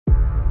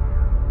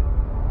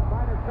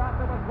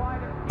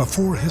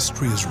Before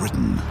history is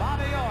written,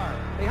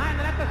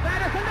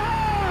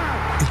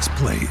 it's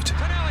played.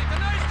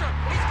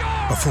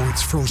 Before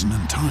it's frozen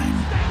in time,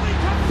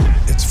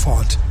 it's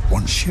fought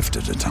one shift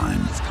at a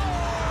time.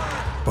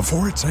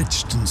 Before it's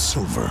etched in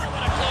silver,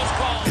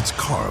 it's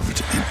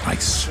carved in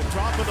ice.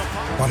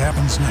 What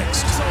happens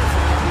next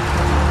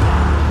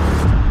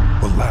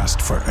will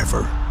last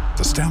forever.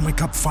 The Stanley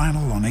Cup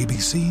Final on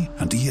ABC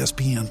and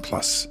ESPN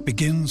Plus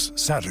begins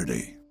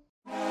Saturday.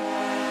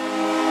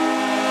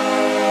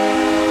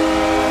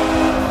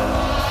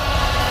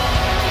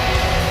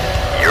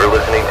 You're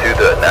listening to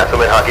the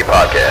Nassauman Hockey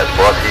Podcast,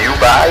 brought to you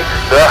by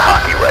the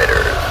Hockey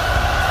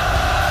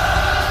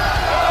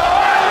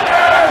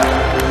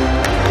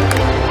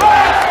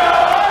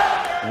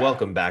Writers.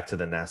 Welcome back to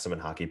the Nassauman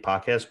Hockey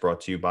Podcast,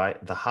 brought to you by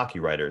the Hockey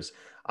Writers.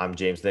 I'm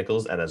James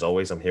Nichols, and as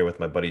always, I'm here with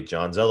my buddy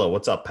John Zello.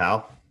 What's up,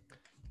 pal?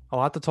 A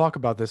lot to talk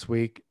about this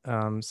week.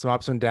 Some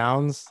ups and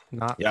downs.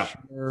 Not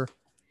sure.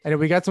 And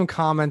we got some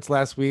comments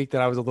last week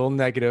that I was a little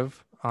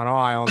negative on our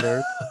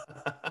Islanders.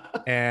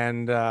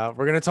 And we're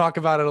going to talk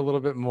about it a little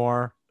bit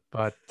more.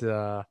 But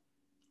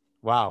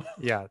wow.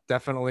 Yeah,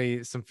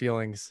 definitely some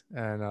feelings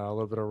and a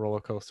little bit of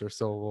roller coaster.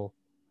 So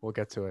we'll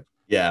get to it.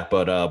 Yeah,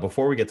 but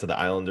before we get to the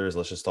Islanders,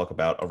 let's just talk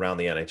about around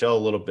the NHL a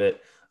little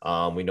bit.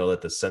 We know that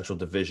the Central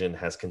Division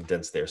has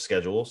condensed their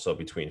schedule. So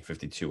between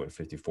 52 and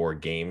 54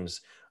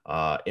 games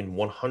in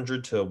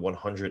 100 to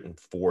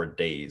 104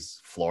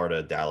 days.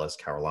 Florida, Dallas,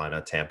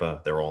 Carolina,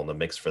 Tampa, they're all in the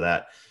mix for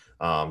that.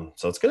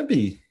 So it's going to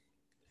be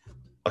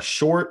a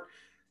short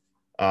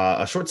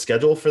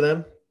schedule for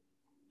them,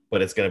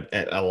 but it's going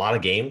to a lot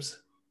of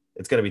games.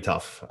 It's going to be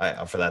tough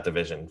for that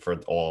division, for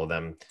all of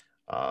them,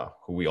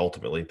 who we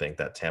ultimately think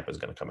that Tampa is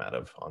going to come out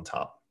of on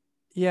top.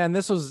 Yeah, and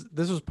this was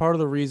part of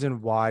the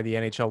reason why the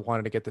NHL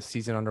wanted to get the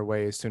season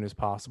underway as soon as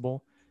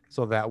possible.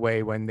 So that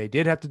way, when they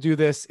did have to do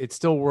this, it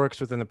still works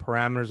within the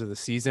parameters of the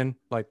season,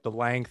 like the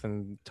length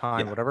and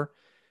time, whatever.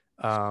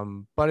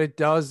 But it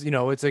does,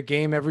 it's a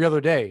game every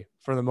other day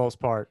for the most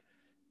part.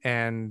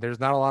 And there's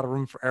not a lot of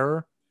room for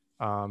error.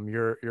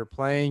 You're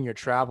playing, you're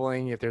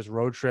traveling. If there's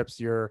road trips,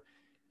 you're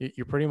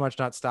pretty much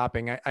not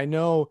stopping. I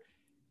know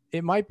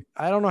it might,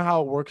 I don't know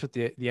how it works with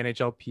the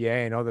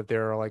NHLPA. I know that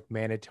there are like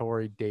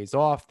mandatory days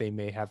off. They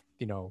may have,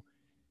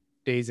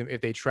 days if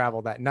they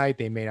travel that night,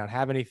 they may not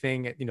have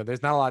anything.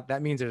 There's not a lot.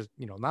 That means there's,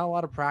 not a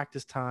lot of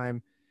practice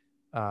time.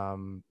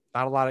 Not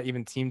a lot of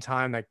even team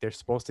time. Like they're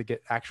supposed to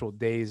get actual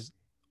days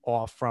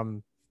off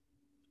from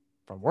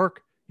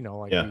work,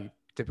 we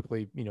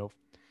typically,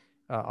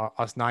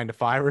 us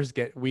 9-to-5ers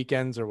get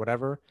weekends or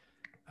whatever.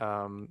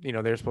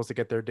 They're supposed to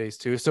get their days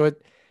too. So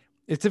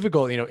it's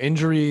difficult,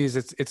 injuries,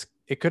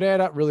 it could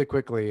add up really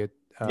quickly.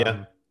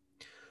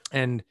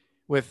 And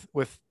with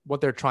what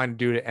they're trying to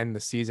do to end the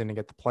season and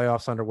get the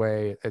playoffs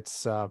underway,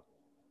 it's going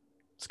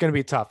to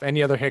be tough.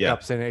 Any other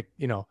hiccups and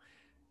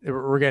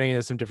we're getting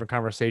into some different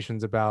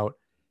conversations about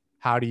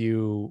how do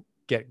you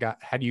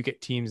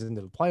get teams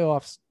into the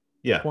playoffs,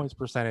 points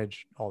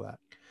percentage, all that.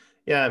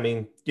 Yeah. I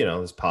mean,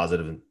 there's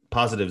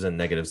positives and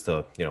negatives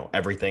to,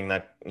 everything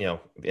that,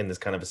 in this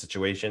kind of a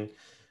situation,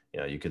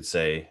 you could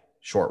say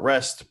short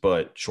rest,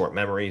 but short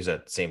memories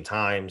at the same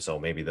time. So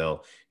maybe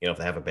they'll, if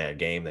they have a bad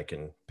game, they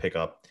can pick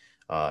up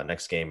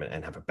next game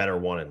and have a better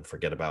one and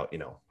forget about,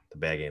 the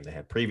bad game they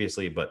had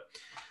previously. But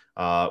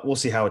we'll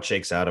see how it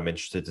shakes out. I'm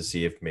interested to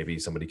see if maybe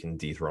somebody can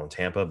dethrone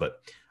Tampa,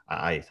 but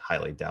I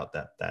highly doubt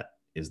that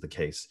is the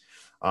case.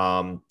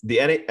 The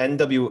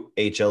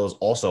NWHL is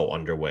also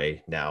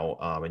underway now,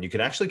 and you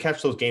can actually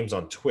catch those games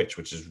on Twitch,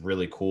 which is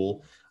really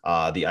cool.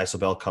 The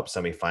Isobel Cup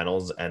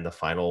semifinals and the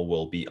final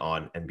will be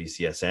on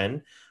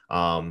NBCSN.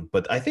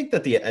 But I think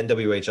that the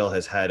NWHL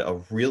has had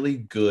a really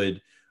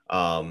good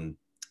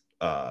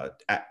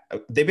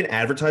they've been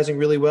advertising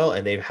really well,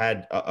 and they've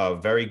had a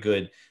very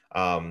good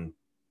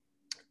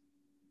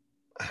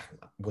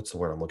what's the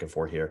word I'm looking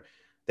for here?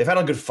 They've had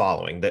a good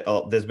following.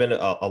 There's been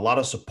a lot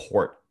of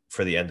support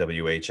for the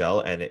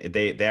NWHL, and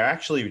they're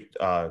actually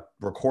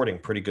recording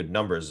pretty good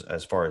numbers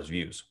as far as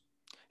views.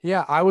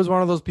 Yeah, I was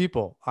one of those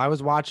people. I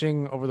was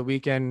watching over the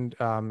weekend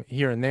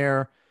here and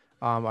there.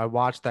 I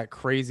watched that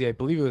crazy, I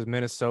believe it was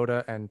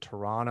Minnesota and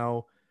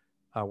Toronto,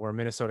 where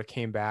Minnesota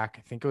came back.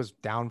 I think it was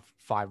down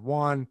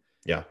 5-1.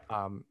 Yeah.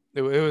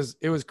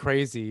 It was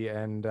crazy.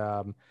 And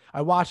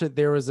I watched it.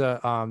 There's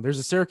a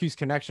Syracuse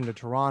connection to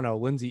Toronto,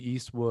 Lindsay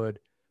Eastwood,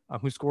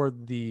 who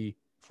scored the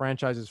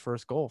franchise's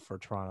first goal for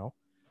Toronto.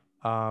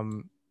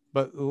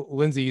 But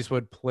Lindsay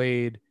Eastwood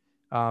played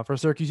for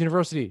Syracuse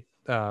University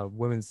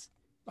women's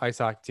ice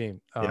hockey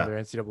team, their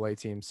NCAA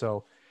team.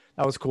 So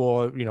that was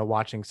cool,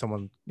 watching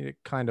someone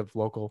kind of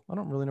local. I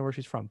don't really know where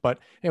she's from, but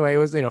anyway, it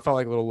was, felt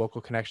like a little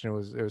local connection.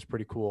 It was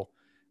pretty cool.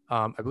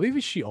 I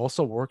believe she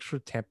also works for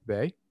Tampa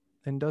Bay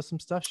and does some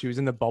stuff. She was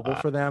in the bubble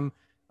for them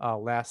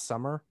last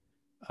summer.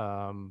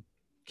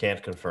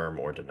 Can't confirm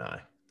or deny.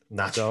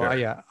 Not so, sure.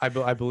 Yeah, I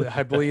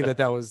believe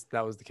that was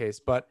the case.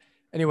 But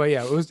anyway,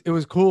 yeah, it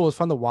was cool. It was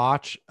fun to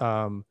watch.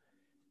 I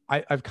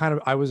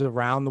was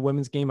around the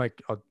women's game,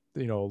 like a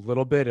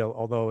little bit,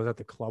 although it was at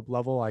the club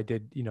level. I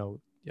did,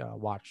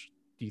 watch,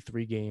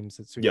 53 games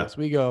at Sugo Yeah.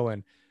 Oswego,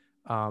 and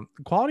the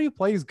quality of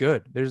play is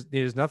good.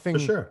 There's nothing For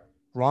sure.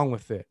 wrong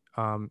with it.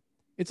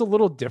 It's a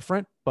little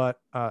different, but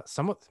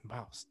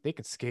they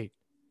can skate.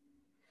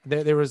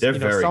 There was They're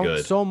very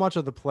good. so much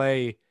of the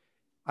play.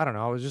 I don't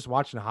know. I was just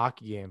watching a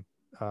hockey game,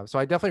 so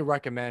I definitely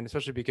recommend,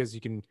 especially because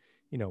you can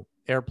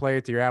AirPlay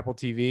it to your Apple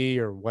TV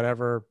or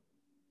whatever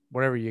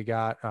you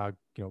got,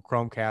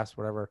 Chromecast,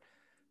 whatever.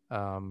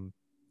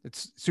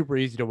 It's super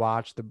easy to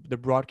watch. The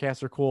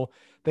broadcasts are cool.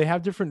 They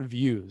have different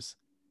views,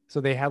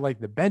 so they had like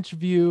the bench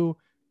view,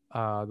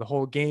 the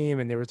whole game,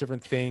 and there was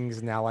different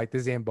things. Now like the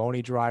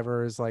Zamboni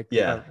drivers, like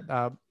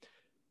I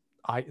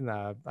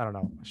don't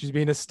know. She's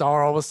being a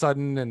star all of a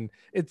sudden, and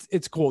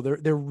it's cool.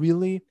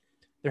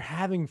 They're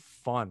having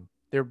fun.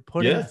 They're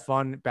putting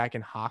fun back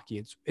in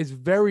hockey. It's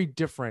very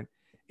different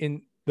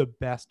in the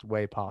best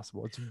way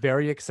possible. It's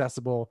very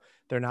accessible.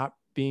 They're not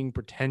being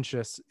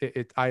pretentious.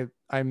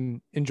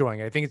 I'm enjoying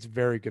it. I think it's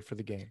very good for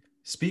the game.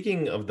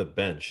 Speaking of the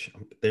bench,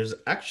 there's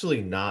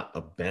actually not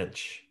a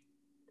bench,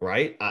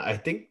 right? I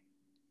think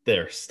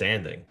they're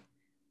standing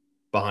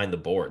behind the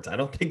boards. I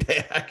don't think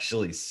they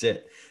actually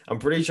sit. I'm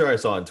pretty sure I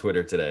saw on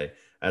Twitter today,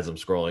 as I'm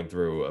scrolling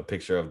through, a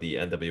picture of the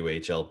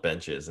NWHL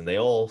benches, and they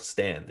all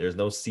stand. There's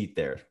no seat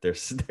there.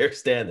 They're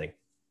standing.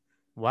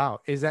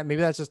 Wow. Maybe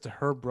that's just a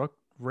Herb Brook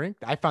rink?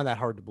 I found that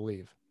hard to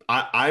believe.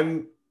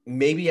 I'm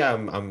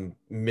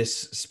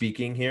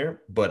misspeaking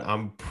here, but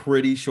I'm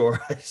pretty sure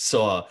I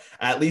saw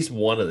at least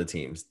one of the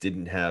teams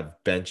didn't have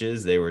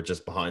benches. They were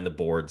just behind the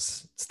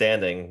boards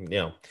standing,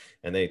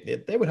 and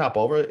they would hop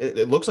over.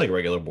 It looks like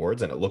regular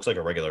boards and it looks like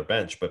a regular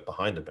bench, but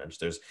behind the bench,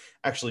 there's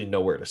actually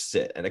nowhere to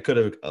sit. And it could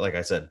have, like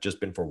I said, just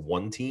been for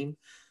one team.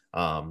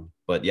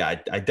 But yeah,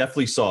 I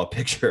definitely saw a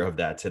picture of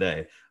that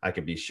today. I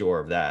could be sure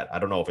of that. I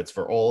don't know if it's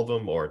for all of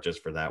them or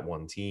just for that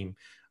one team.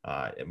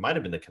 It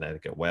might've been the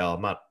Connecticut Whale.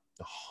 I'm not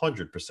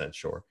 100%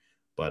 sure,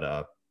 but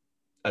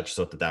I just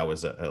thought that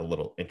was a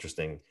little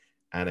interesting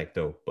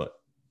anecdote. But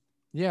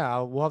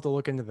yeah, we'll have to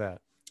look into that.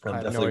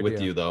 I'm definitely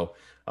with you though.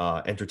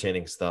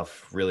 Entertaining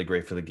stuff, really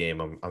great for the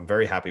game. I'm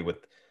very happy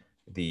with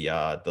the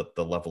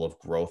level of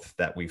growth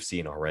that we've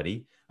seen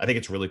already. I think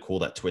it's really cool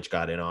that Twitch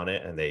got in on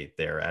it and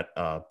they're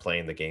at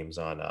playing the games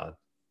on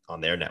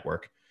their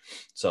network.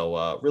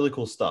 So really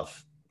cool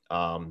stuff.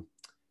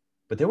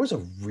 But there was a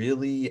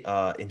really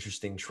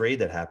interesting trade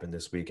that happened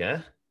this week, eh?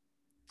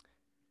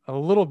 A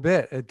little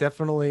bit. It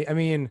definitely, I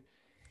mean,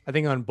 I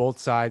think on both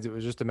sides, it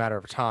was just a matter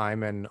of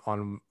time. And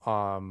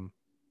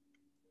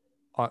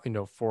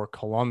for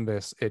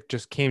Columbus, it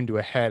just came to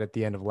a head at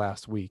the end of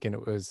last week. And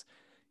it was,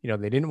 they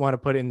didn't want to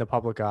put it in the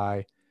public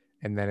eye.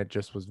 And then it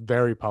just was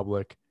very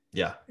public.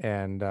 Yeah.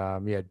 And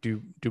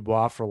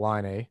Dubois for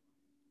Laine.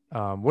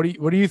 What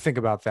do you think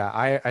about that?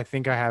 I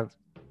think I have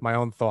my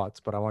own thoughts,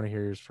 but I want to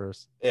hear yours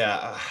first.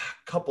 Yeah. A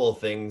couple of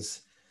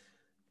things.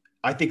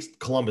 I think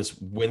Columbus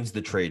wins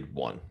the trade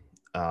one.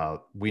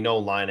 We know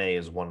Laine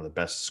is one of the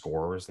best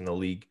scorers in the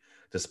league,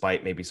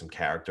 despite maybe some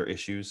character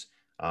issues.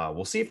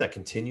 We'll see if that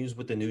continues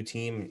with the new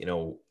team.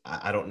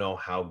 I don't know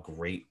how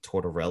great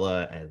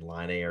Tortorella and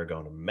Laine are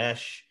going to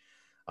mesh.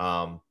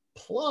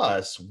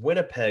 Plus,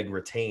 Winnipeg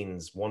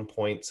retains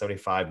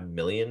 $1.75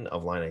 million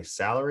of Laine's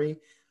salary.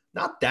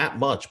 Not that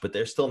much, but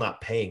they're still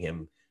not paying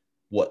him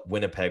what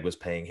Winnipeg was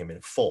paying him in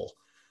full.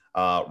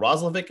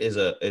 Roslovic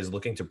is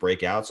looking to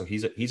break out, so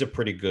he's a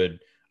pretty good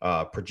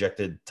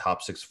projected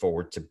top six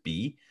forward to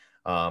be.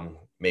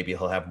 Maybe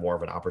he'll have more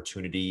of an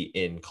opportunity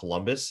in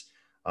Columbus.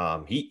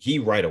 He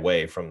right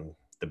away from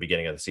the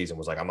beginning of the season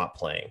was like, I'm not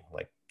playing.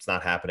 Like, it's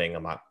not happening.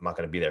 I'm not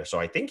going to be there. So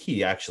I think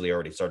he actually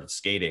already started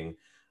skating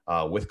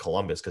with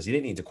Columbus because he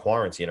didn't need to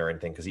quarantine or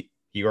anything because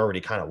he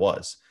already kind of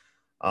was.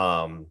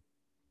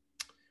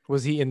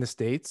 Was he in the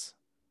States?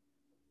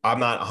 I'm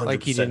not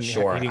 100%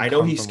 sure. I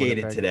know he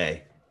skated Winnipeg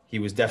today. He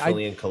was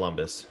definitely in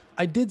Columbus.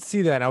 I did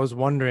see that. And I was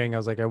wondering,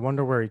 I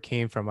wonder where he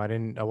came from.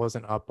 I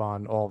wasn't up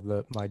on all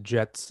of my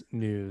Jets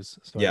news.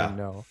 So I didn't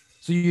know.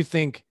 So you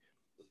think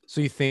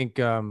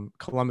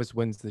Columbus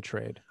wins the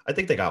trade? I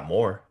think they got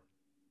more.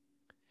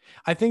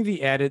 I think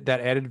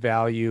that added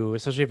value,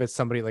 especially if it's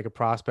somebody like a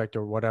prospect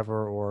or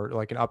whatever, or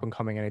like an up and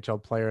coming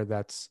NHL player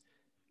that's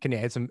can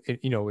add some,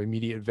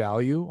 immediate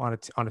value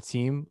on a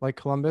team like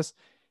Columbus.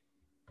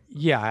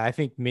 Yeah, I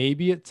think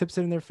maybe it tips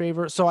it in their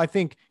favor. So I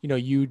think,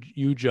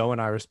 you, Joe,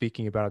 and I were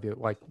speaking about it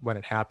like when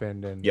it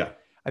happened. And yeah,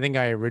 I think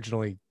I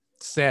originally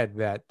said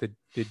that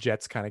the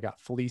Jets kind of got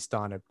fleeced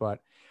on it, but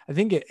I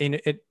think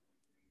I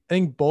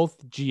think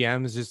both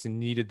GMs just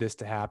needed this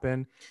to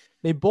happen.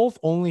 They both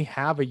only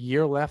have a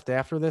year left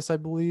after this, I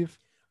believe.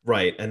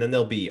 Right. And then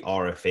there'll be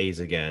RFAs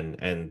again.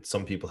 And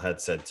some people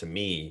had said to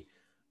me,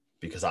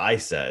 because I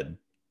said,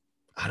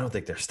 I don't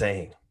think they're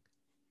staying.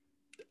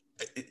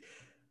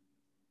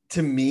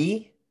 To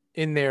me,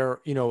 in their,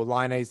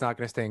 Laine is not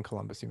going to stay in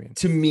Columbus, you mean?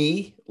 To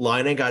me,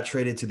 Laine got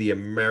traded to the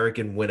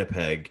American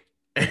Winnipeg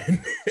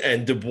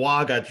and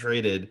Dubois got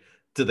traded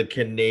to the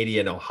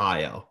Canadian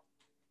Ohio.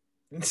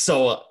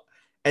 So,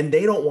 and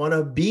they don't want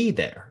to be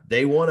there.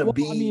 They want to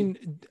be. I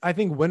mean, I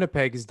think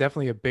Winnipeg is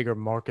definitely a bigger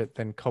market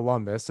than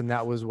Columbus, and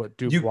that was what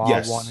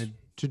Dubois wanted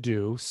to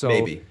do. So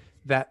Maybe.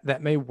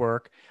 that may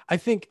work. I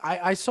think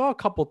I saw a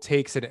couple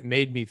takes and it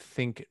made me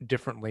think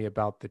differently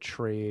about the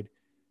trade.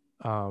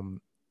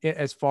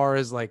 As far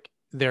as like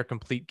their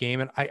complete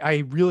game. And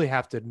I really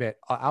have to admit,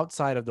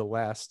 outside of the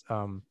last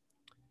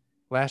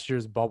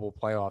year's bubble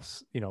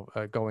playoffs,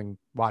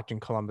 watching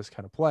Columbus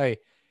kind of play,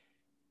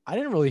 I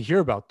didn't really hear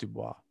about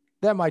Dubois.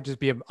 That might just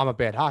be I'm a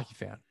bad hockey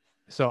fan,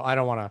 so I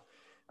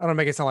don't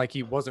make it sound like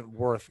he wasn't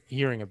worth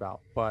hearing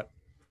about. But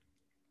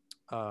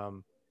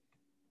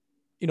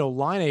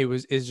Line A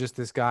is just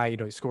this guy.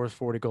 He scores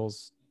 40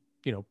 goals,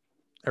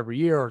 every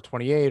year, or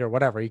 28 or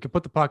whatever. He can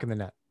put the puck in the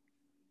net.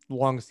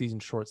 Long season,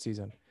 short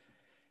season.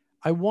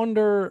 I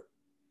wonder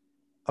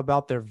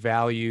about their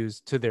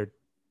values to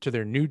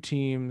their new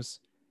teams,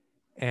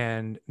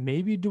 and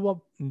maybe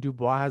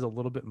Dubois has a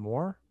little bit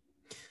more.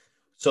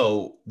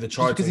 So the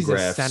charts and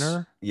graphs,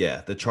 center.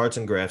 Yeah, the charts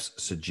and graphs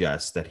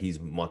suggest that he's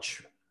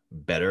much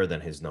better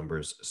than his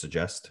numbers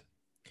suggest.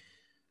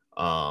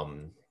 He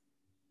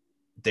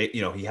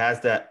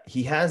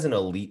has an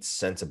elite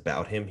sense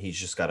about him. He's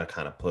just got to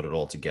kind of put it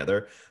all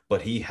together.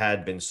 But he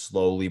had been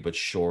slowly but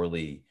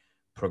surely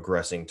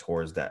progressing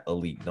towards that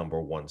elite number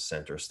one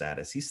center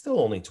status. He's still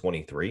only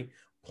 23,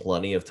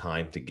 plenty of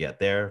time to get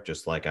there,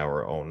 just like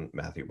our own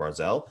Matthew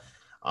Barzal.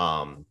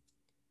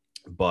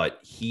 But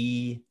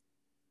he's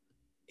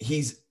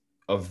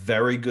a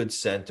very good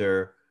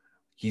center.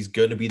 He's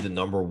going to be the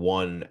number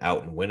one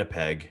out in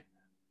Winnipeg.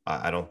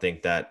 I don't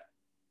think that.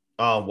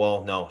 Oh,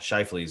 well, no,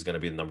 Scheifele is going to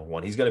be the number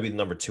one. He's going to be the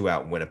number two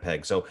out in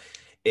Winnipeg. So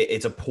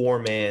it's a poor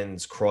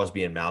man's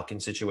Crosby and Malkin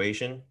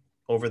situation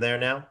over there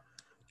now.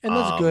 And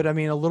that's good. I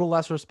mean, a little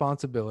less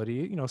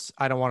responsibility.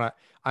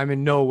 I'm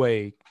in no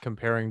way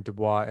comparing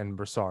Dubois and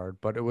Brassard,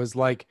 but it was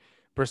like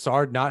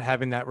Brassard not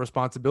having that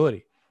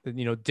responsibility.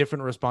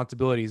 Different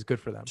responsibility is good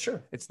for them.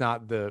 Sure. It's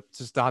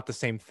just not the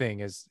same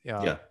thing as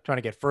trying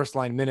to get first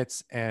line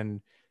minutes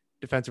and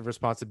defensive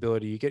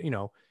responsibility. You can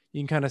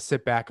kind of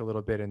sit back a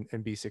little bit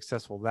and be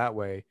successful that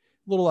way.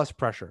 A little less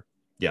pressure.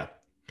 Yeah.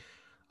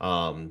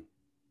 But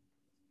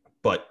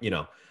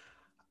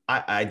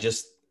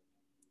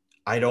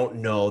I don't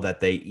know that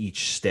they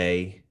each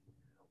stay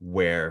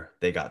where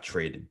they got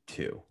traded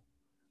to.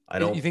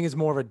 You think it's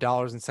more of a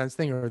dollars and cents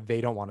thing, or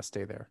they don't want to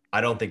stay there? I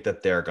don't think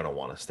that they're going to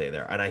want to stay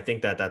there. And I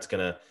think I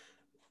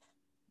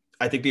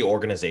think the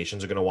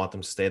organizations are going to want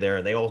them to stay there.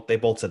 And they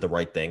both said the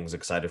right things,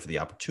 excited for the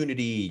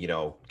opportunity,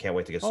 can't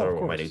wait to get started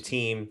with my new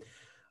team.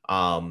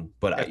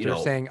 But after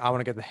saying, I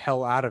want to get the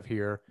hell out of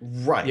here.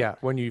 Right. Yeah.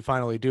 When you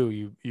finally do,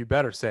 you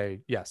better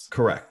say yes.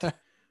 Correct.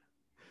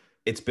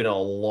 It's been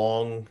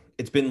long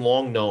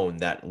known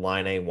that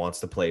Line A wants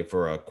to play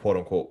for a quote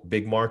unquote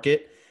big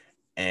market.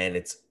 And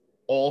it's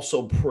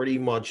also pretty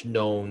much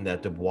known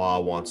that Dubois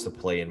wants to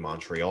play in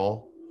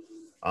Montreal.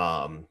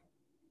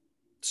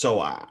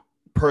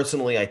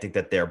 Personally, I think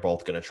that they're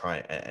both going to try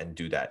and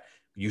do that.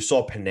 You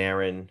saw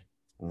Panarin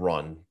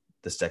run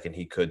the second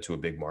he could to a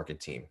big market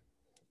team,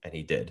 and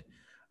he did.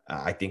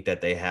 I think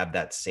that they have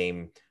that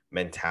same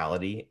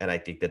mentality, and I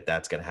think that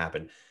that's going to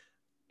happen.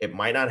 It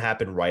might not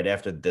happen right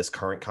after this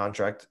current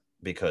contract,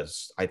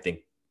 because I'm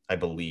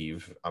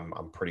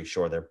pretty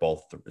sure they're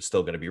both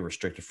still going to be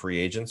restricted free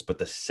agents, but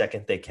the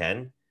second they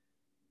can,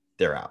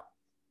 they're out.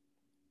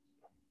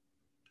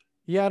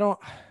 Yeah,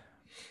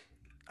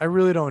 I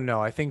really don't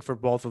know. I think for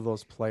both of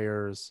those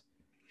players,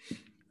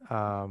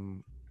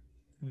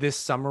 this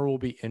summer will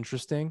be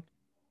interesting.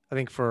 I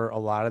think for a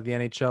lot of the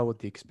NHL with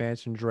the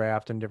expansion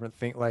draft and different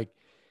things, like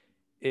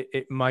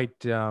it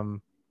might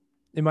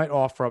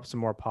offer up some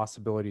more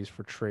possibilities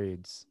for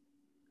trades,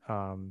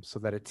 so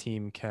that a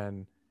team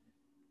can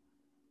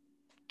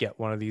get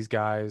one of these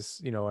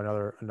guys,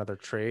 another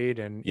trade.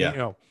 And,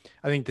 I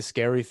think the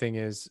scary thing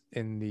is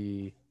in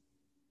the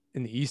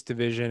East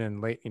Division and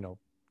late,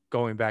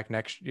 going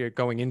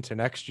into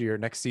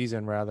next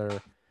season,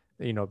 rather,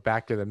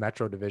 back to the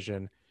Metro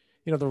Division,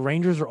 the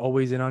Rangers are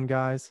always in on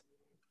guys.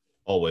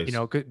 Always.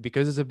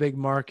 Because it's a big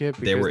market.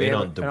 They were in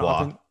on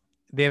Dubois.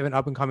 They have an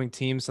up and coming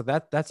team. So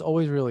that's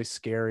always really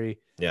scary.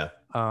 Yeah.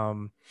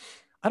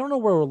 I don't know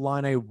where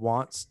Line A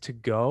wants to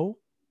go.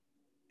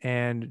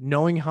 And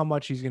knowing how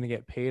much he's going to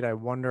get paid, I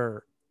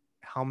wonder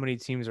how many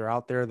teams are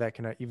out there that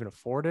can even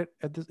afford it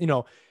at this,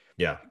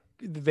 Yeah.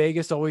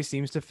 Vegas always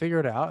seems to figure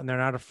it out, and they're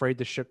not afraid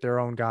to ship their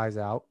own guys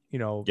out,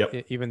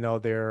 even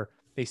though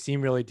they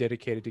seem really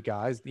dedicated to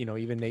guys,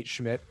 even Nate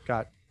Schmidt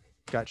got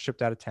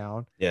shipped out of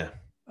town. Yeah.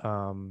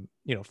 The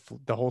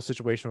whole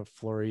situation with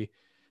Fleury.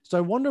 So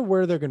I wonder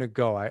where they're going to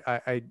go.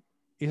 I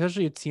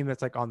especially a team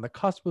that's like on the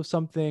cusp of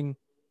something.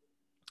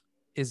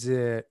 Is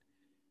it,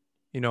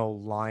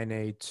 Line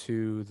A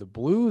to the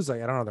Blues?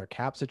 Like, I don't know their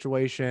cap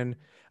situation.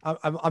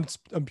 I'm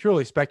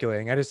purely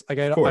speculating.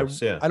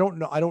 I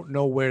don't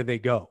know where they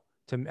go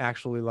to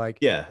actually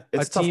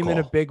it's a team in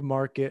a big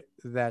market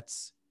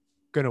that's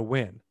going to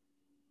win.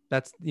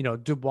 That's,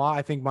 Dubois,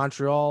 I think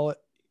Montreal.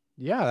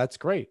 Yeah, that's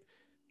great.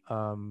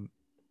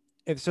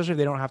 Especially if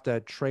they don't have to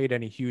trade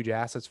any huge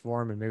assets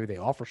for him, and maybe they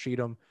offer sheet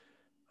him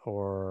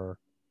or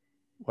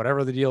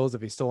whatever the deal is,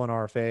 if he's still an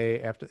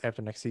RFA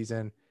after next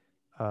season.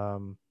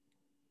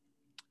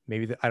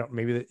 maybe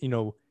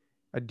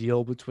a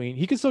deal between,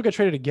 he can still get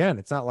traded again.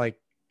 It's not like,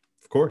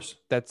 Of course.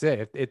 that's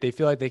it. If they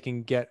feel like they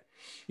can get,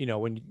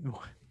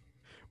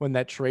 when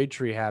that trade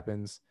tree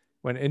happens,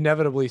 when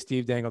inevitably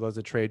Steve Dangle does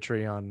a trade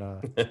tree on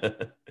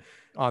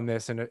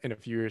this in a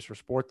few years for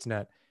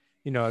Sportsnet,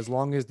 as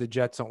long as the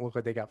Jets don't look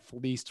like they got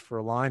fleeced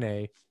for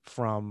Line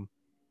from,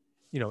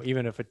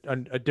 even if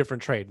a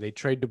different trade, they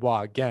trade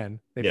Dubois again,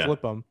 they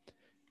flip him,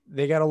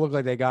 they got to look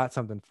like they got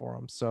something for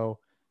him. So,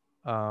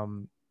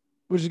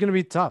 which is going to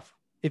be tough.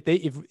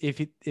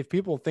 If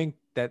people think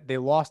that they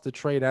lost the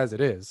trade as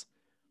it is,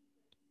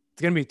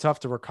 it's going to be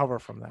tough to recover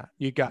from that.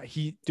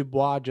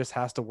 Dubois just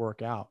has to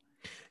work out.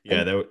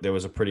 Yeah, there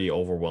was a pretty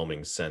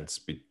overwhelming sense,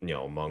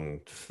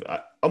 among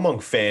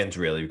fans,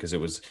 really, because it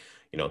was,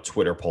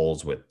 Twitter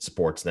polls with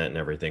Sportsnet and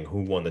everything,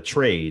 who won the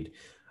trade.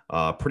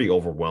 Pretty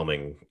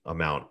overwhelming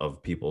amount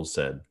of people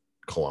said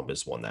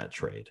Columbus won that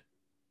trade.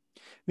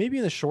 Maybe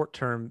in the short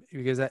term,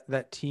 because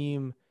that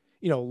team,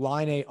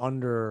 Line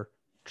under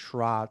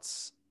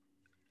Trotz,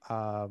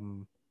 I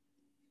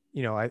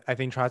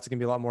think Trotz is going to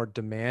be a lot more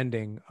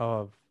demanding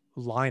of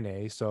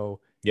Line.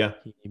 So yeah,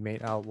 he may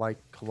not like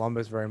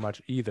Columbus very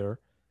much either.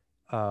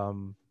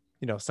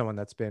 Someone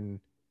that's been,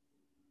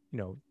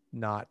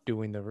 not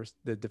doing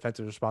the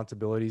defensive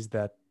responsibilities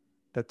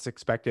that's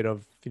expected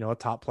of, a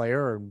top player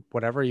or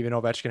whatever, even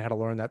Ovechkin had to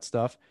learn that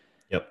stuff.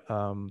 Yep.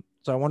 So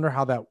I wonder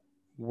how that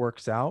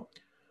works out.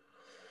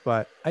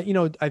 But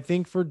I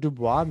think for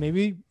Dubois,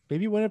 maybe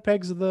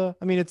Winnipeg's it's a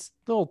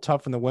little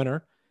tough in the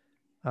winter.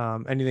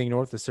 Anything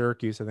north of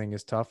Syracuse, I think,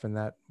 is tough, and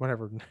that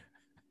whatever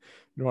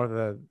north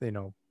of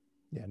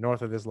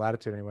north of this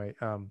latitude anyway.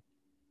 But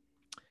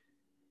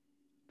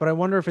I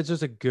wonder if it's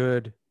just a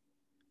good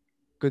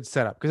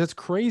setup, because it's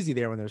crazy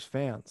there when there's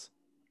fans.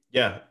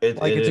 Yeah,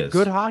 it's a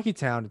good hockey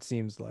town, it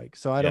seems like.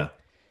 So I don't.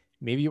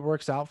 Maybe it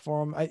works out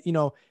for him. I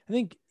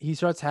think he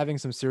starts having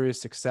some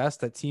serious success.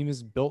 That team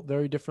is built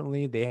very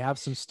differently. They have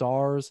some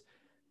stars.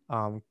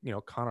 Connor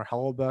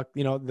Hellebuyck.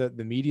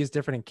 The media is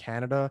different in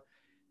Canada,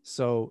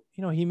 so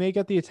he may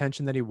get the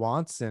attention that he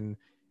wants, and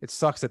it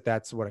sucks that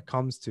that's what it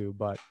comes to.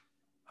 But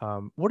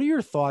what are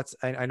your thoughts?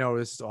 I know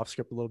this is off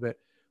script a little bit.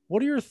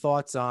 What are your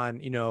thoughts on,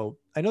 I know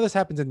this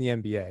happens in the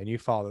NBA, and you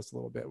follow this a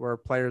little bit, where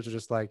players are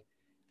just like,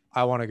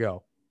 I want to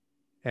go,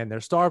 and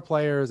they're star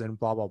players and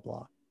blah, blah,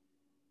 blah.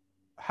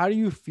 How do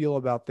you feel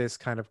about this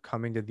kind of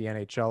coming to the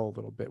NHL a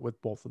little bit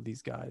with both of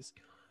these guys?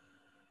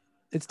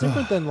 It's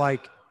different than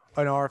like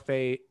an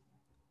RFA.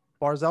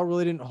 Barzal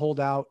really didn't hold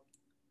out.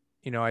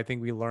 I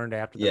think we learned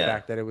after the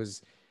fact that it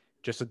was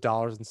just a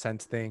dollars and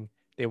cents thing.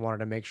 They wanted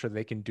to make sure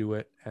they can do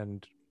it.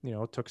 And,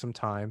 it took some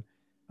time.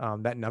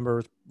 That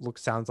number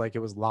sounds like it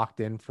was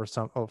locked in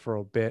for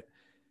a bit.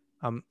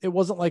 It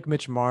wasn't like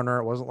Mitch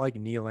Marner. It wasn't like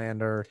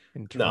Nylander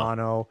in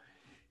Toronto. No.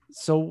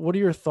 So what are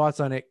your thoughts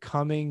on it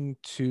coming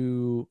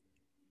to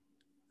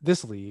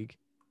this league,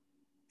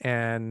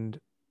 and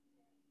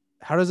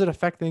how does it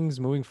affect things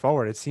moving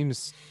forward? It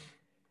seems,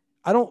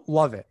 I don't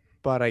love it,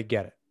 but I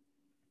get it.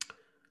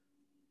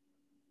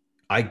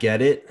 I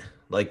get it.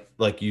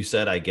 Like you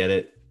said, I get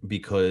it,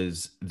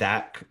 because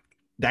that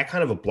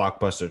kind of a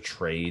blockbuster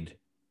trade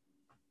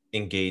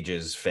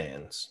engages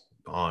fans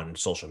on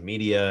social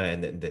media,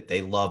 and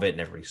they love it, and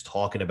everybody's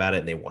talking about it,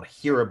 and they want to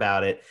hear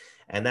about it.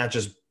 And that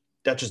just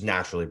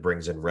naturally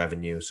brings in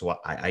revenue. So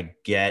I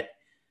get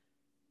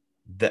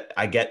that.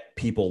 I get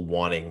people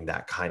wanting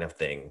that kind of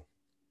thing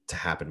to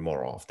happen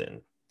more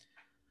often.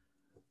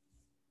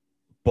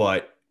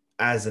 But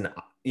as an,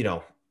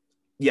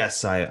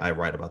 yes, I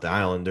write about the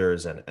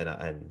Islanders, and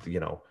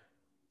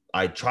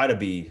I try to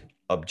be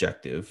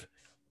objective,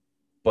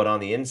 but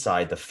on the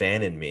inside, the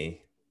fan in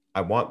me,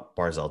 I want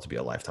Barzal to be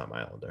a lifetime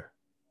Islander.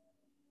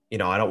 I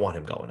don't want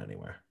him going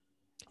anywhere.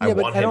 Yeah,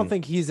 but I don't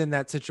think he's in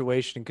that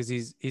situation, because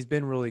he's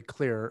been really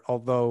clear,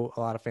 although a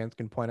lot of fans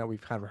can point out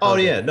we've kind of heard. Oh,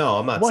 yeah. No,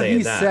 I'm not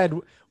saying that.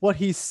 What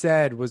he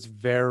said was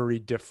very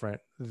different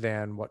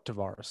than what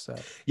Tavares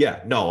said. Yeah,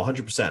 no,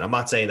 100%. I'm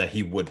not saying that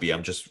he would be.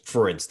 I'm just,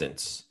 for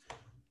instance,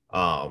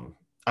 I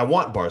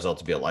want Barzal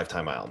to be a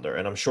lifetime Islander,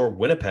 and I'm sure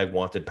Winnipeg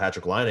wanted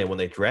Patrik Laine when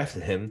they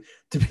drafted him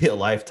to be a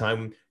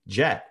lifetime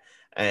Jet.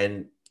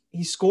 And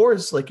he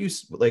scores, like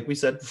we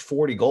said,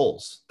 40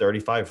 goals,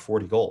 35,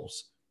 40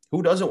 goals.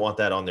 Who doesn't want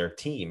that on their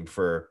team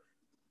for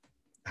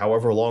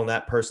however long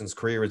that person's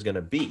career is going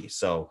to be?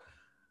 So,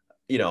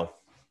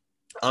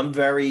 I'm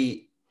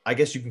I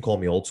guess you can call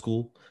me old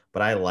school,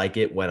 but I like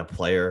it when a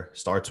player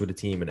starts with a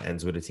team and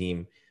ends with a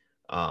team.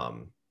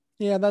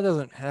 Yeah,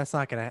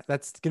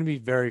 that's going to be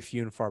very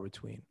few and far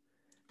between.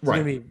 It's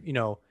going to be,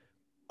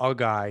 a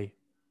guy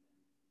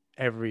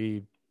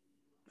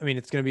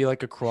it's going to be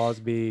like a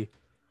Crosby.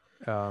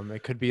 It's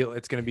going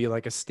to be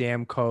like a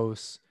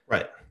Stamkos.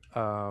 Right.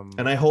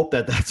 And I hope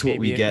that's what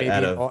we get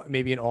out of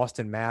maybe an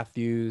Austin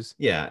Matthews.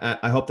 Yeah,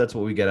 I hope that's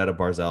what we get out of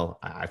Barzal.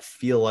 I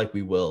feel like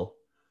we will.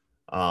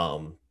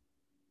 But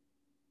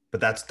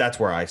that's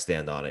where I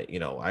stand on it.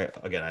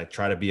 I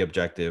try to be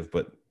objective,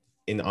 but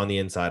on the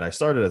inside, I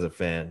started as a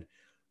fan.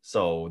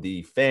 So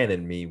the fan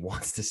in me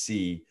wants to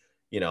see,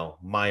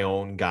 my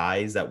own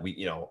guys that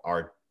we,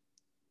 are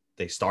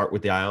they start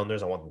with the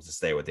Islanders. I want them to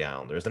stay with the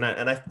Islanders. And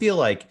I feel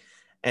like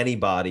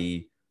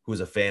anybody who's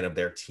a fan of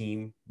their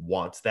team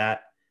wants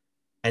that.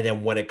 And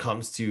then when it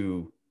comes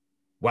to,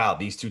 wow,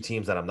 these two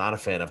teams that I'm not a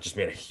fan of just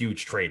made a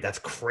huge trade. That's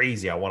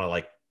crazy. I want to,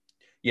 like,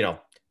 you know,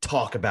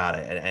 talk about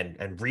it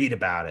and read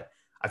about it.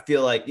 I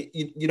feel like,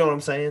 you know what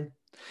I'm saying?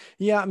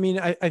 Yeah, I mean,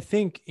 I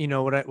think, you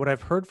know, what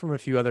I've heard from a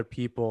few other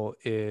people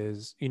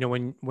is, you know,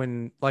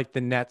 when like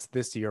the Nets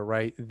this year,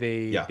 right?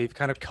 They've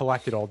kind of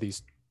collected all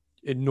these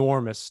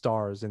enormous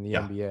stars in the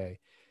NBA.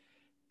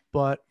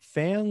 But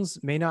fans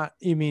may not.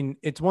 I mean,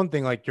 it's one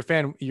thing, like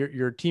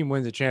your team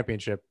wins a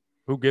championship.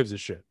 Who gives a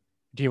shit?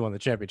 Team won the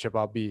championship.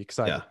 I'll be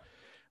excited. Yeah.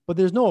 But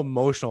there's no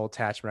emotional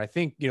attachment. I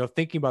think, you know,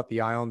 thinking about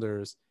the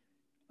Islanders,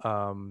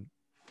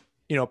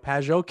 you know,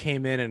 Pajot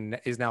came in and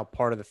is now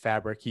part of the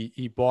fabric.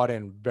 He bought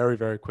in very,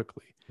 very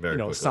quickly.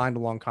 Signed a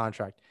long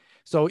contract.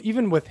 So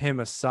even with him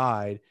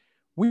aside,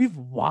 we've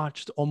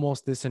watched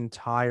almost this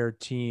entire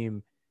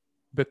team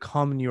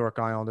become New York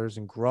Islanders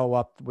and grow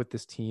up with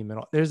this team.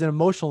 And there's an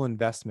emotional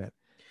investment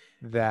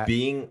that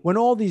when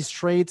all these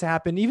trades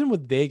happen, even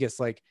with Vegas,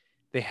 like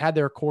they had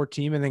their core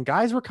team and then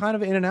guys were kind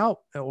of in and out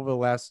over the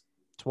last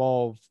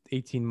 12,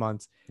 18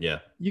 months. Yeah.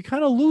 You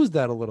kind of lose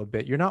that a little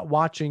bit. You're not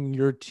watching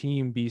your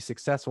team be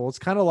successful. It's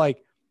kind of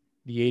like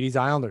the 80s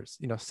Islanders,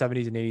 you know,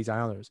 70s and 80s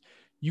Islanders.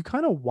 You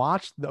kind of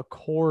watch the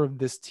core of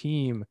this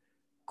team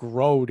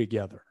grow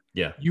together.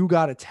 Yeah. You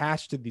got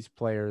attached to these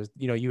players.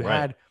 You know, you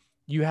had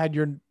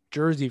your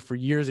jersey for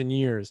years and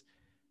years.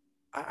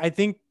 I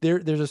think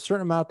there's a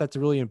certain amount that's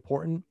really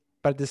important,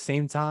 but at the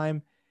same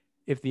time,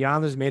 if the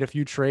Islanders made a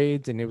few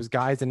trades and it was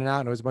guys in and out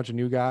and it was a bunch of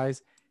new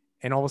guys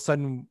and all of a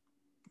sudden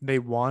they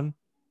won,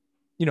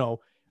 you know,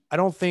 I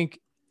don't think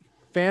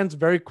fans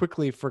very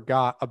quickly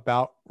forgot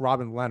about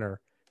Robin Lehner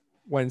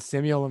when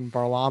Samuel and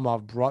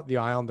Varlamov brought the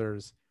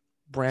Islanders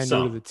brand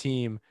new to the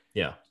team.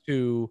 Yeah.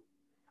 I'm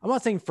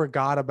not saying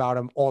forgot about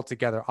him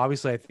altogether.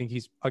 Obviously, I think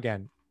he's,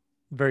 again,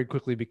 very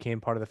quickly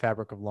became part of the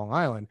fabric of Long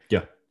Island.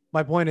 Yeah.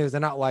 My point is,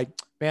 they're not like,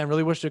 man,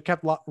 really wish they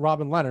kept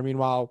Robin Lehner.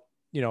 Meanwhile,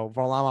 you know,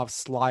 Varlamov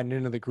sliding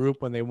into the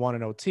group when they won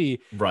an OT.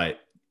 Right.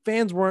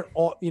 Fans weren't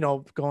all, you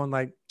know, going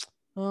like,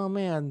 oh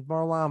man,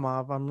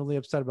 Varlamov, I'm really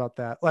upset about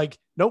that. Like,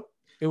 nope.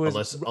 It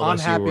was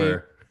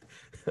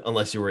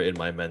unless you were in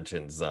my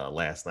mentions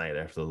last night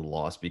after the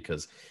loss,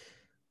 because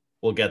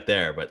we'll get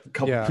there. But a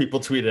couple people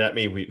tweeted at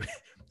me,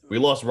 we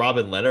lost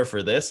Robin Lehner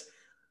for this.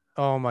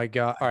 Oh my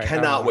God. All right. I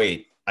cannot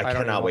wait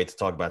to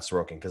talk about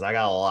Sorokin because I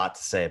got a lot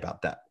to say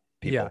about that.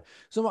 People. Yeah.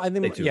 So I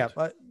think,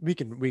 we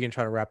can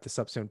try to wrap this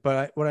up soon.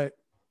 But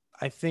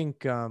I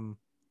think, you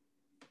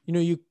know,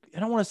 I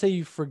don't want to say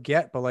you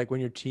forget, but like when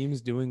your team's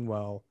doing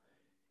well,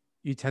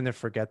 you tend to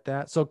forget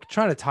that. So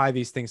trying to tie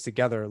these things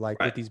together, like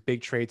with these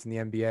big trades in the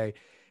NBA,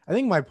 I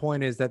think my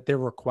point is that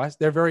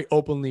they're very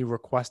openly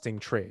requesting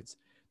trades.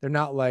 They're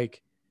not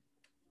like,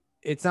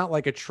 it's not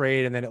like a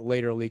trade and then it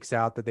later leaks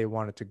out that they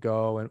want it to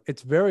go. And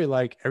it's very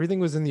like everything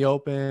was in the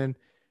open.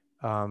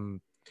 You know,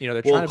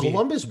 they're trying to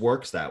Columbus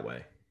works that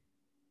way.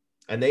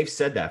 And they've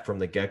said that from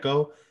the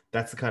get-go.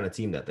 That's the kind of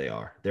team that they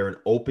are. They're an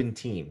open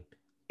team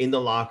in the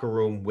locker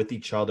room with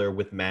each other,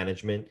 with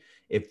management.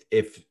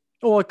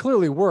 Well, it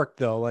clearly worked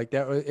though. Like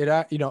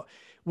that, you know,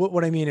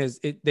 what I mean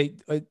is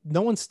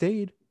no one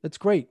stayed. That's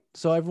great.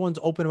 So everyone's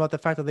open about the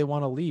fact that they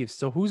want to leave.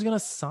 So who's going to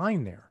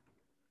sign there?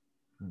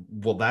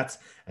 Well, that's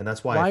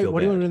why I feel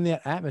what bad. are you in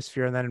that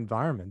atmosphere and that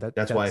environment?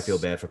 That's why I feel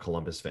bad for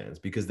Columbus fans,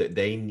 because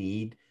they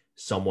need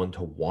someone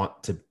to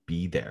want to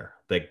be there.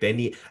 Like they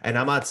need, and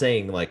I'm not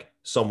saying like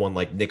someone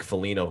like Nick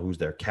Foligno, who's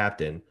their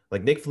captain.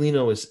 Like Nick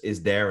Foligno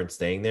is there and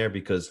staying there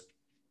because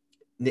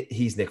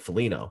he's Nick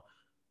Foligno.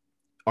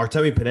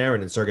 Artemi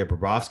Panarin and Sergei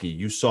Bobrovsky,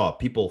 you saw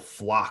people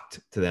flocked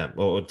to them,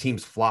 or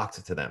teams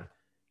flocked to them.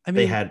 I mean,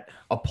 they had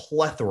a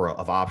plethora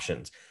of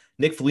options.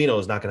 Nick Foligno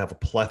is not going to have a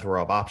plethora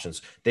of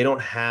options. They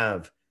don't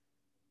have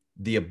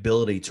the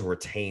ability to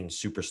retain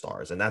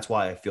superstars. And that's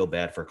why I feel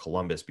bad for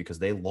Columbus, because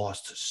they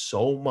lost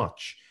so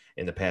much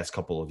in the past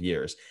couple of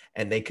years.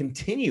 And they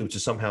continue to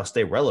somehow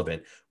stay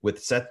relevant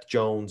with Seth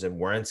Jones and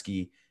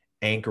Werenski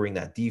anchoring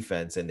that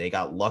defense. And they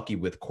got lucky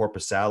with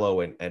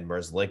Korpisalo and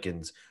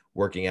Merzlikins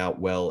working out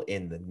well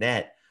in the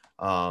net.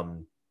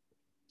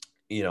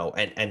 You know,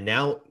 and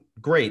now,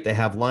 great, they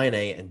have Line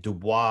and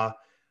Dubois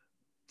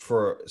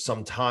for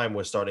some time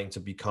was starting to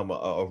become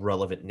a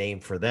relevant name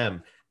for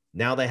them.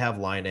 Now they have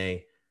Line,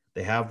 they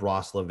have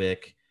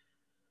Roslovic.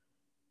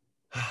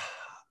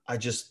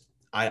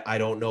 I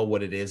don't know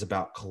what it is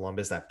about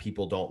Columbus that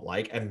people don't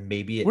like, and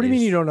maybe what do you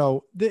mean you don't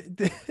know?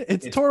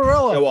 It's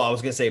Tortorella. Well, I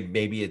was gonna say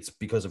maybe it's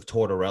because of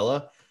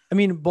Tortorella. I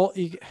mean, but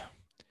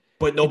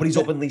nobody's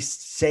openly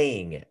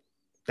saying it.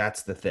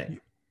 That's the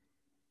thing.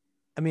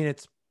 I mean,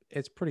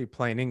 it's pretty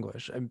plain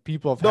English, and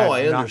people have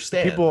I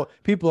understand.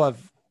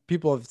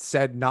 People have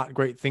said not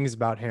great things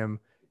about him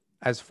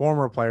as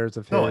former players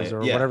of his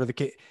whatever the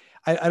case.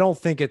 I don't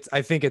think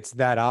I think it's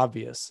that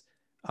obvious.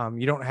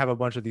 You don't have a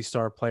bunch of these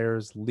star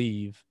players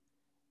leave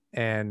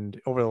and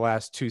over the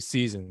last 2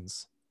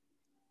 seasons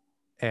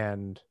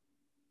and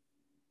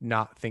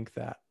not think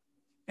that.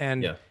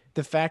 And Yeah.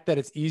 the fact that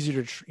it's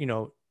easier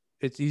to,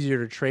 it's easier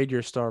to trade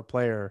your star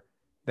player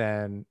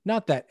than,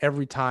 not that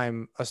every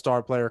time a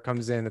star player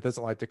comes in that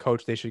doesn't like the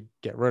coach, they should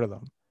get rid of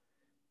them.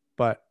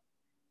 But,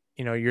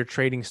 you're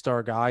trading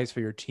star guys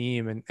for your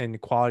team and the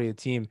quality of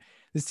the team.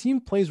 This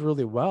team plays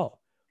really well.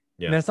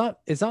 Yeah. And it's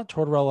not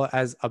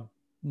Tortorella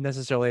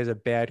necessarily as a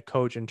bad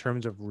coach in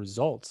terms of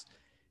results.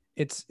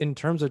 It's in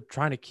terms of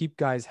trying to keep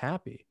guys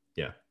happy.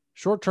 Yeah.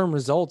 Short-term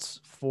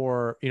results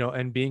for,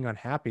 and being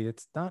unhappy,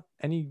 it's not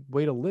any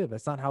way to live.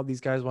 That's not how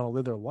these guys want to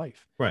live their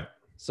life. Right.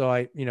 So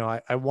I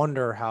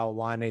wonder how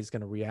Laine is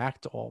going to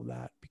react to all of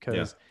that,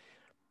 because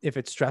if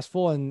it's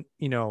stressful and,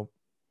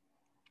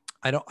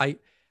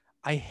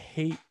 I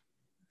hate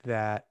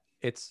that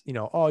it's,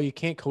 oh, you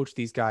can't coach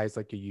these guys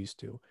like you used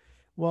to.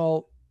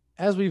 Well,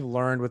 as we've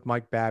learned with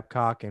Mike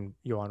Babcock and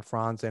Johan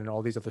Franz and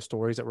all these other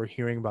stories that we're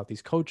hearing about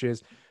these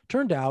coaches,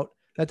 turned out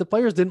that the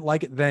players didn't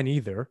like it then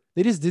either.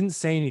 They just didn't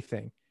say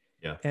anything.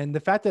 Yeah. And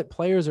the fact that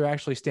players are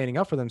actually standing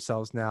up for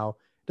themselves now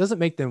doesn't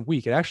make them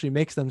weak. It actually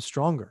makes them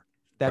stronger.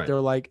 That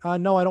they're like,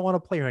 no, I don't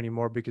want to play here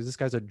anymore because this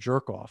guy's a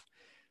jerk off.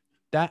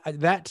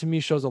 That to me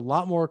shows a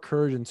lot more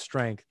courage and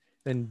strength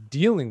than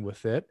dealing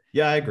with it.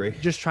 Yeah, I agree.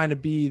 Just trying to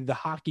be the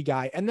hockey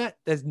guy. And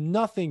there's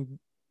nothing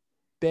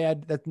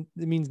bad. It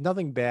means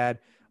nothing bad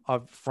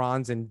of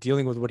Franz and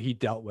dealing with what he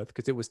dealt with,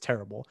 because it was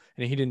terrible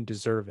and he didn't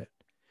deserve it.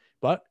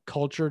 But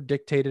culture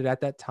dictated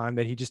at that time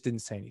that he just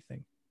didn't say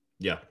anything.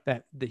 Yeah.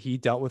 That he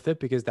dealt with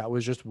it because that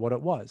was just what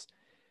it was.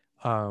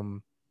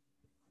 And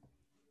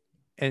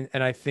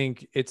I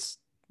think it's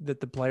that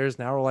the players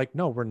now are like,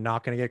 no, we're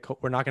not going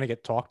to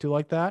get talked to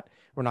like that.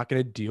 We're not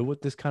going to deal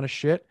with this kind of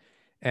shit.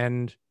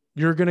 And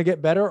you're going to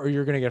get better or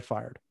you're going to get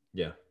fired.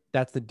 Yeah.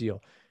 That's the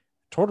deal.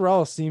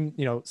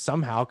 Tortorella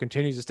somehow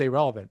continues to stay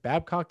relevant.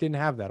 Babcock didn't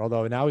have that,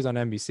 although now he's on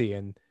NBC,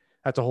 and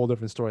that's a whole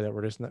different story that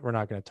we're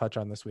not going to touch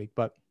on this week.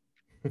 But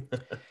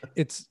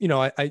it's,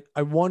 I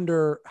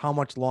wonder how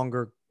much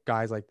longer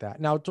guys like that.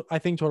 Now, I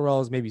think Tortorella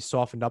has maybe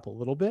softened up a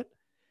little bit,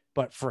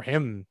 but for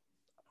him,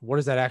 what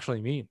does that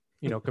actually mean?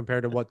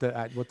 Compared to what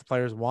the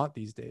players want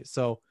these days.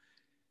 So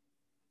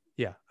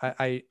yeah,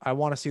 I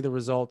want to see the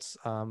results.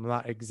 I'm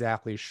not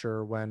exactly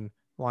sure when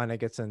Laine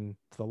gets into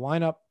the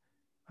lineup.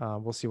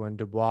 We'll see when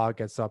Dubois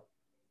gets up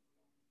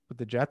with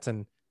the Jets,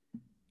 and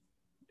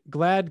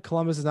glad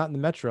Columbus is not in the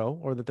Metro,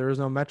 or that there is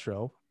no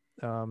Metro,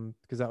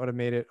 because that would have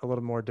made it a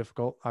little more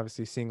difficult.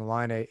 Obviously, seeing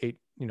Laine 8,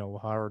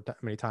 however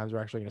many times we're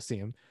actually going to see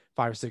him,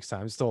 5 or 6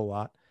 times, still a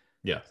lot.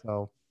 Yeah.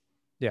 So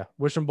yeah,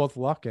 wish them both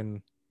luck,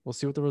 and we'll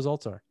see what the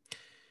results are.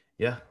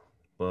 Yeah,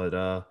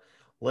 but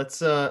let's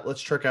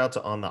trek out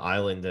to on the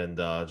island and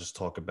just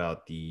talk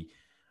about the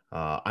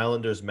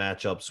Islanders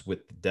matchups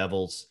with the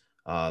Devils.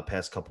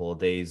 Past couple of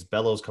days,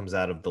 Bellows comes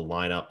out of the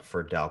lineup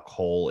for Dal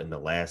Cole in the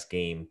last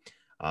game.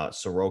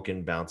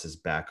 Sorokin bounces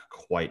back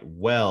quite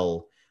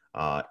well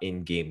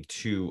in game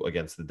 2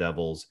 against the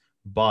Devils,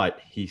 but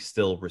he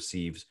still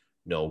receives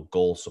no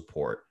goal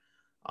support.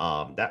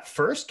 That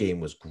first game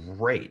was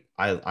great.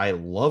 I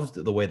loved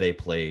the way they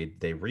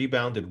played. They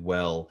rebounded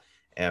well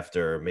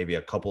after maybe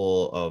a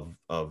couple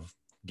of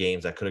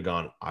games that could have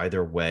gone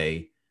either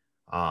way.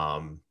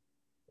 I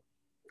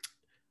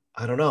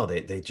don't know.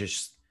 They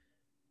just,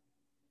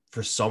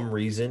 for some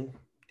reason,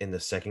 in the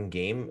second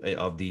game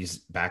of these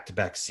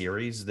back-to-back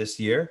series this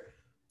year,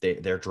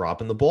 they're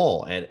dropping the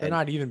ball, and they're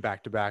not even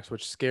back-to-backs,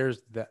 which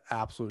scares the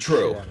absolute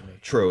shit out of me.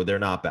 True, they're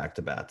not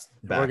back-to-backs.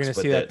 We're going to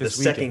see that this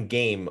weekend. Second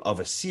game of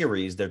a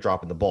series, they're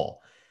dropping the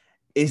ball.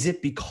 Is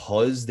it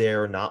because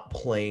they're not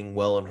playing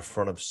well in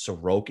front of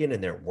Sorokin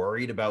and they're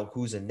worried about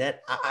who's in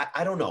net?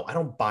 I don't know. I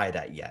don't buy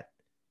that yet.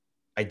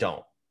 I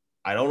don't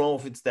know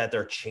if it's that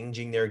they're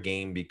changing their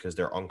game because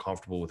they're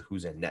uncomfortable with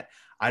who's in net.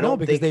 I don't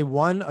because they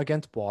won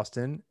against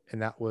Boston,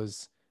 and that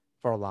was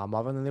for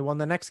Varlamov, and then they won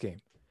the next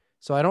game.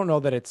 So I don't know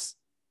that it's.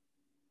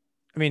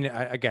 I mean,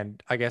 I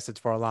guess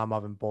it's for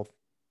Varlamov in both.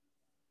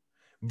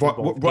 Right,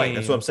 games,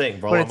 that's what I'm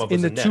saying. But it's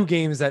in the 2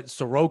 games that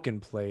Sorokin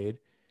played.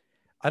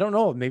 I don't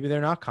know. Maybe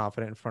they're not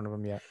confident in front of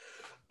him yet.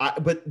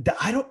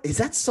 Is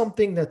that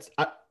something that's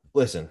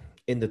listen,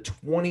 in the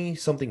 20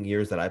 something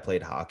years that I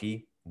played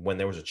hockey, when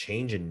there was a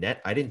change in net,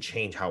 I didn't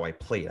change how I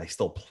played. I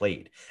still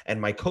played.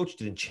 And my coach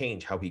didn't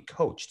change how he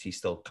coached. He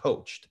still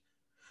coached.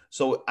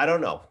 So I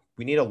don't know.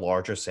 We need a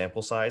larger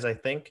sample size, I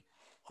think.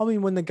 I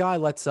mean, when the guy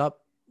lets up,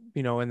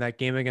 in that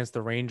game against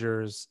the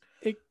Rangers,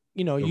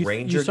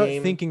 you start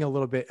thinking a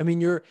little bit. I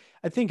mean,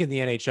 I think in the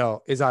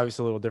NHL is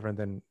obviously a little different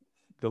than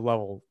the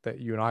level that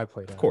you and I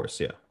played at. Of course,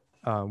 yeah.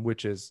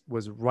 Which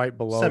was right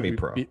below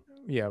semi-pro.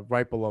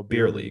 Right below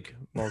beer league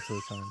most of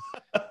the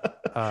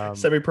time.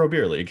 Semi-pro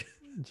beer league.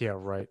 Yeah,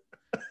 right.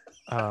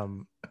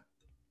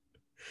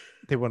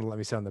 They wouldn't let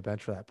me sit on the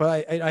bench for that.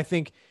 But I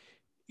think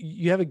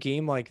you have a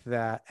game like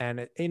that,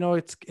 and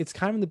it's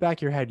kind of in the back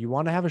of your head. You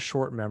want to have a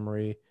short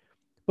memory,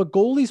 but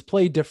goalies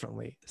play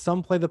differently.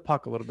 Some play the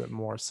puck a little bit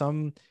more.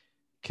 Some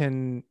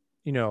can,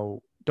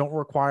 don't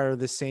require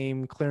the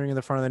same clearing in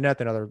the front of the net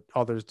than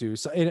others do.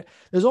 So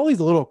there's all these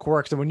little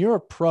quirks. And when you're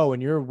a pro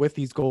and you're with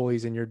these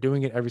goalies and you're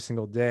doing it every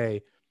single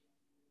day,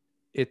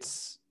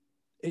 it's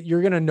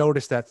you're going to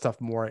notice that stuff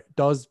more. It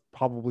does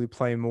probably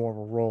play more of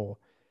a role.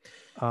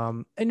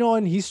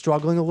 And he's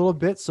struggling a little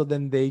bit. So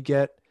then they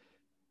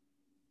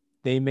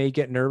may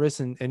get nervous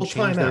and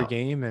change their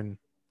game. And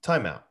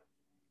timeout.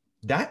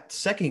 That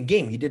second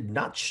game, he did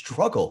not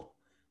struggle.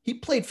 He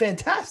played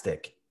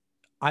fantastic.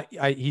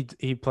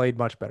 He played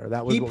much better.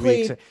 That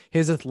was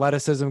his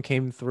athleticism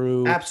came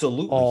through.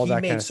 Absolutely. All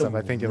that kind of stuff.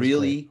 I think it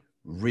was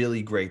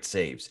really great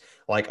saves.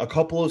 Like a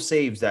couple of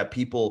saves that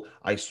people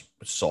I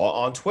saw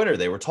on Twitter,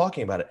 they were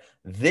talking about it.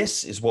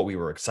 This is what we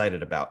were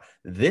excited about.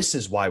 This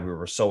is why we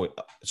were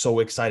so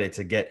excited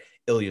to get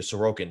Ilya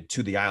Sorokin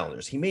to the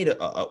Islanders. He made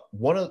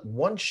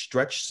one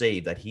stretch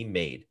save that he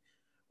made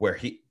where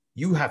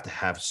you have to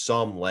have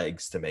some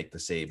legs to make the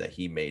save that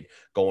he made,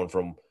 going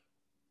from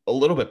a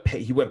little bit.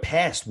 He went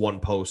past one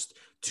post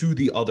to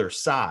the other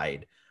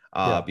side.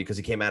 Because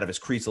he came out of his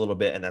crease a little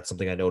bit, and that's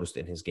something I noticed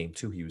in his game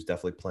too. He was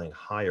definitely playing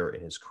higher in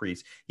his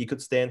crease. He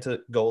could stand to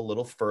go a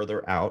little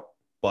further out,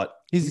 but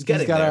he's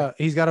getting there.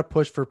 He's got to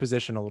push for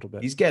position a little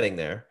bit. He's getting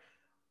there.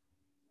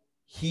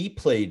 He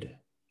played.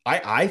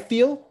 I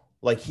feel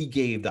like he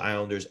gave the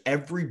Islanders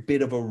every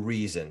bit of a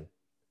reason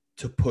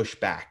to push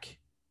back,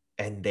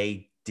 and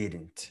they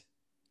didn't.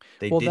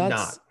 They did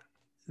not.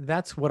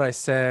 That's what I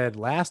said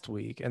last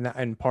week,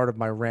 and part of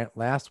my rant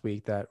last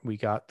week that we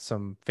got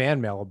some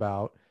fan mail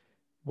about.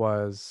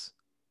 Was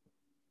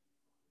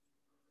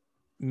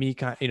me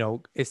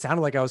it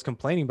sounded like I was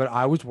complaining, but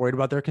I was worried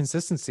about their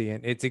consistency,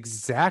 and it's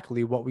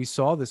exactly what we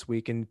saw this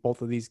week in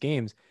both of these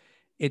games.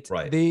 It's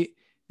right.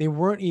 They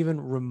weren't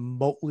even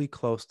remotely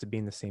close to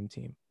being the same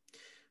team.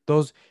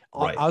 Those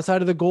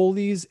outside of the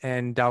goalies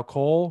and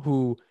Dalcol,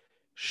 who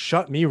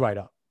shut me right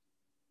up.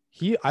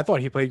 I thought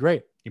he played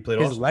great. He played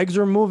his awesome. Legs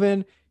were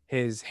moving,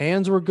 his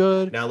hands were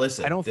good. Now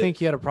listen, I don't think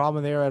he had a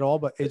problem there at all,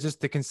 but it's just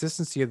the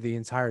consistency of the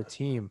entire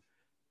team.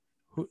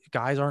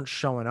 Guys aren't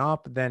showing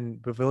up. Then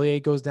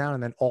Beauvillier goes down,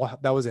 and then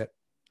that was it.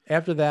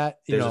 After that,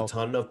 there's a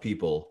ton of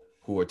people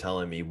who are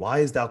telling me, why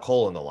is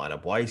Dalcol in the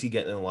lineup? Why is he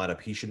getting in the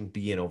lineup? He shouldn't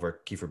be in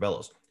over Kiefer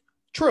Bellows.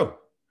 True.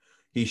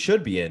 He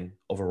should be in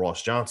over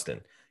Ross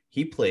Johnston.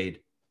 He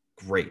played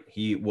great.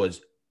 He was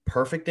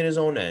perfect in his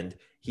own end.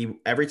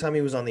 Every time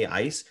he was on the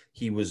ice,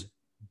 he was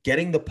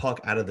getting the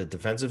puck out of the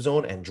defensive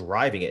zone and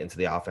driving it into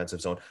the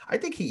offensive zone. I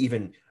think he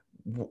even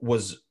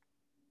was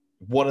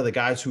one of the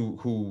guys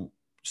who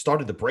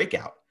started the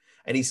breakout,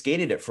 and he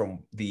skated it from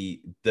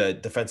the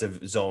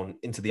defensive zone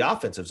into the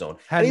offensive zone.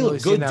 And he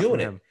looked good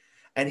doing it.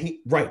 And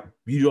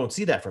you don't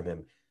see that from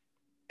him.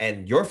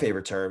 And your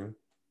favorite term,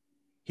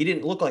 he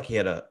didn't look like he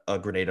had a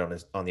grenade on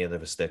the end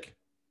of his stick.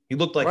 He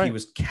looked like he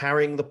was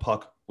carrying the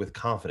puck with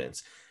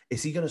confidence.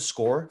 Is he going to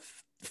score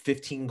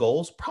 15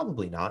 goals?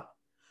 Probably not.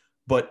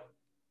 But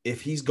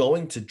if he's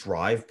going to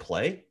drive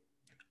play,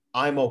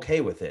 I'm okay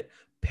with it.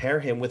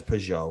 Pair him with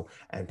Peugeot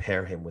and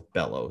pair him with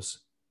Bellows.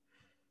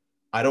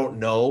 I don't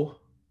know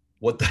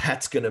what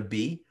that's going to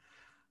be.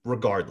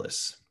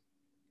 Regardless,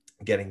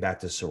 getting back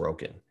to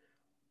Sorokin,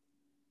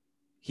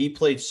 he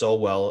played so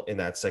well in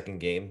that second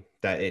game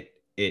that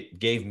it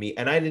gave me,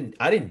 and I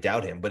didn't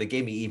doubt him, but it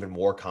gave me even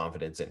more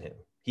confidence in him.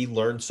 He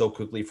learned so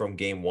quickly from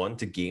game 1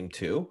 to game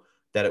 2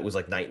 that it was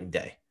like night and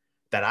day.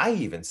 That I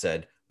even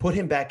said, put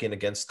him back in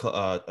against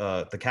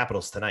the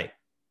Capitals tonight.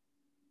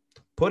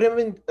 Put him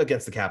in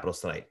against the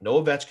Capitals tonight.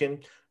 No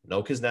Ovechkin,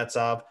 no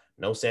Kuznetsov,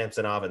 no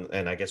Samsonov,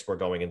 and I guess we're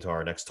going into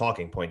our next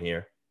talking point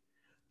here.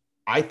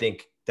 I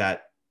think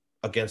that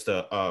against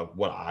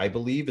what I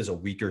believe is a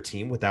weaker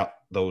team without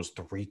those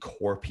 3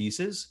 core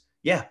pieces,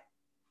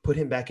 put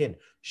him back in.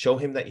 Show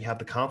him that you have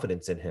the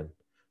confidence in him.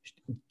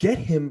 Get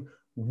him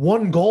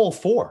 1 goal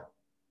for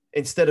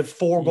instead of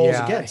 4 goals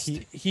against.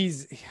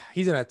 He's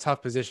in a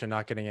tough position,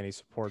 not getting any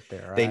support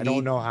there. I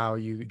don't know how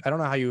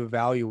you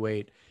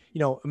evaluate.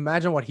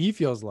 Imagine what he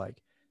feels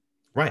like.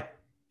 Right.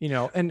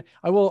 And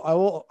I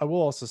will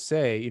also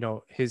say,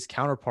 his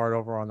counterpart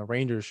over on the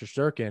Rangers,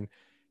 Shesterkin,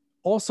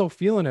 also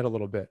feeling it a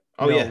little bit.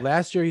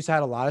 Last year he's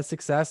had a lot of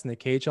success, in the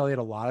KHL he had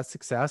a lot of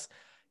success.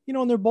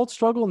 And they're both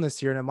struggling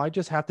this year, and it might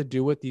just have to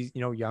do with these,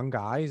 young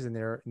guys, and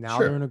they're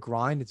in a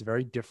grind. It's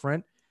very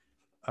different.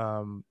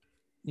 And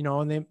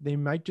they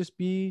might just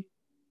be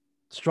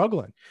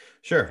struggling.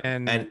 Sure.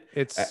 And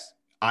it's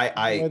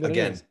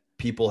again,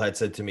 people had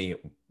said to me,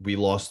 we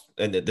lost,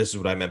 and this is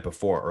what I meant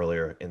before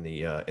earlier in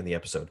the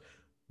episode.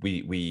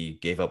 We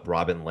gave up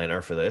Robin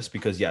Lehner for this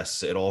because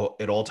yes, it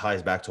all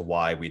ties back to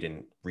why we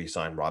didn't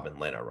re-sign Robin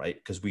Lehner, right?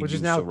 Because which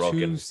is now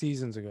Sorokin 2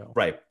 seasons ago,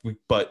 right?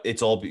 But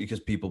it's all because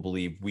people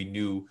believe we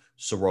knew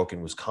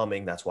Sorokin was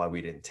coming. That's why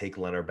we didn't take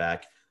Lehner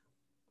back.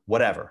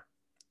 Whatever.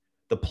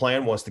 The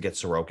plan was to get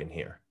Sorokin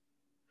here.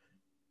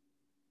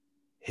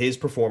 His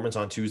performance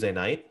on Tuesday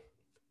night,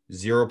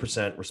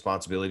 0%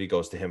 responsibility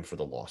goes to him for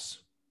the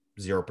loss.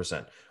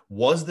 0%.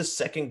 Was the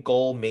second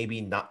goal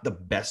maybe not the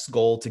best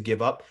goal to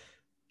give up?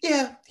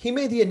 Yeah, he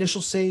made the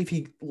initial save.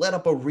 He let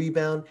up a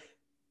rebound.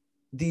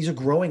 These are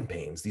growing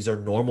pains. These are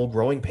normal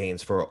growing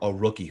pains for a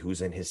rookie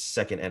who's in his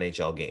second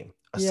NHL game.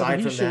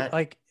 Aside from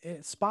that,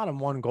 spot him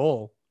 1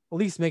 goal. at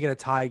least make it a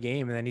tie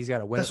game, and then he's got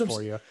to win That's it what I'm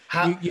for you.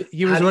 How,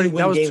 He was how do already you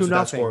that win was games 2-0.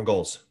 without scoring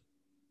goals?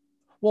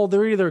 Well,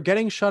 they're either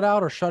getting shut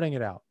out or shutting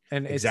it out,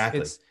 and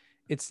Exactly.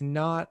 it's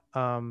not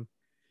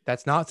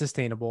that's not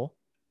sustainable.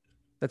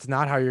 That's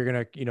not how you're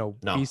gonna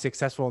No. be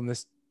successful in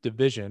this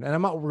division. And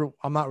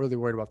I'm not really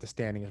worried about the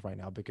standings right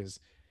now because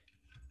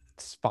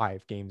it's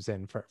 5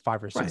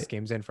 or 6 Right.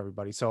 games in for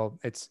everybody. So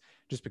it's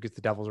just because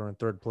the Devils are in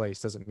 3rd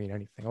place doesn't mean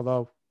anything.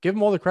 Although give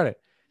them all the credit,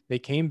 they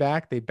came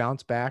back, they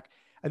bounced back.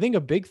 I think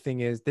a big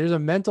thing is there's a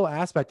mental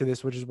aspect to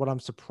this, which is what I'm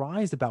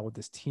surprised about with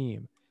this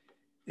team,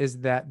 is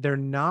that they're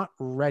not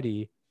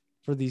ready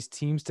for these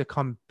teams to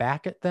come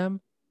back at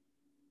them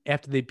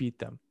after they beat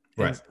them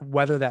and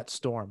weather that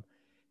storm.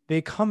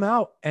 They come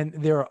out and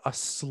they're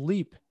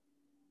asleep.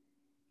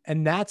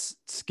 And that's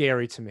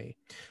scary to me.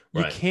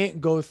 You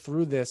can't go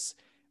through this.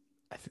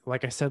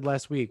 Like I said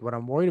last week, what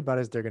I'm worried about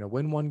is they're going to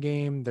win 1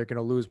 game. They're going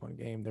to lose 1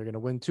 game. They're going to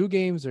win 2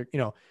 games. Or,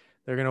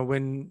 they're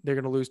going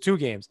to lose 2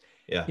 games.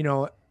 Yeah.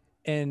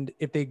 And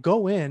if they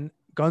go in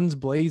guns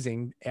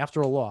blazing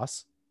after a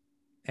loss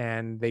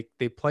and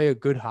they play a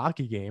good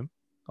hockey game,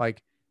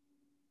 like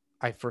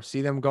I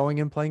foresee them going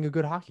and playing a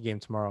good hockey game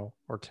tomorrow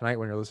or tonight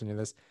when you're listening to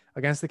this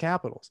against the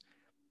Capitals.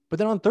 But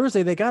then on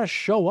Thursday, they got to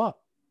show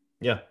up.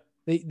 Yeah.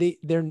 They're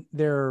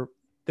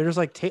just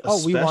like,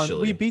 we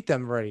won. We beat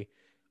them already.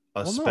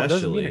 Especially well, no, it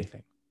doesn't mean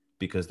anything.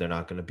 Because they're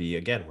not going to be,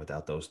 again,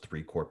 without those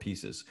 3 core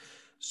pieces.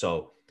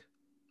 So,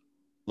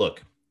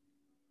 look,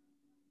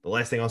 the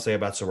last thing I'll say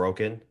about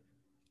Sorokin,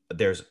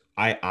 there's,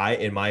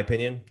 in my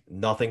opinion,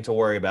 nothing to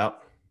worry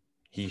about.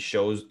 He's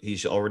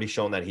already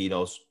shown that he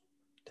knows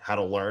how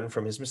to learn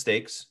from his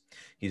mistakes.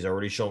 He's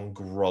already shown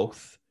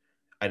growth.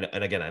 And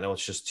again, I know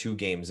it's just 2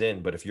 games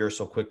in, but if you're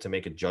so quick to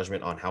make a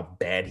judgment on how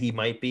bad he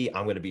might be,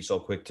 I'm going to be so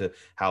quick to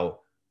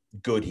how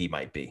good he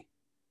might be.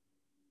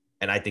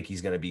 And I think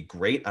he's going to be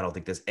great. I don't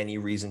think there's any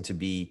reason to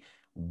be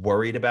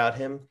worried about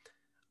him.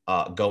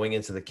 Going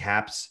into the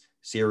Caps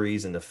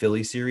series and the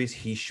Philly series,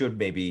 he should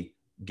maybe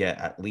get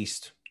at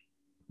least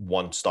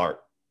 1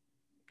 start.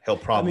 He'll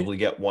probably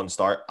get 1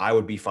 start. I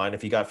would be fine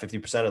if he got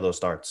 50% of those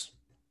starts.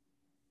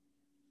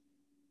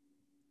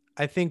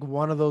 I think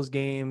one of those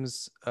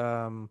games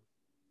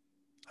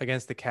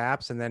against the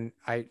Caps, and then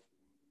I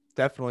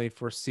definitely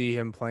foresee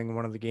him playing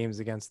one of the games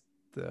against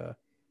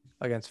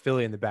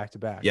Philly in the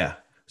back-to-back. Yeah.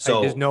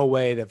 So there's no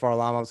way that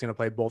Varlamov's going to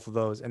play both of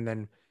those, and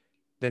then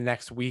the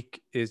next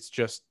week is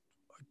just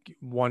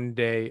one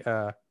day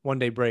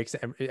breaks.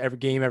 Every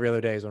game, every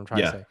other day is what I'm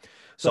trying to say.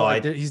 So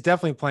he's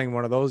definitely playing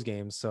one of those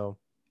games. So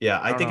yeah,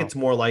 I think it's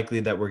more likely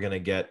that we're going to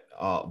get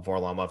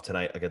Varlamov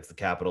tonight against the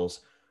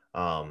Capitals.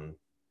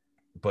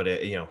 But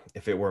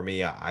if it were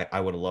me, I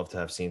would have loved to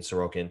have seen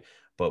Sorokin.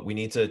 But we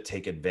need to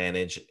take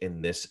advantage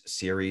in this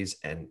series,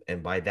 and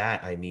by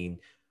that I mean,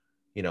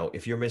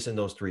 if you're missing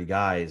those 3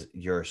 guys,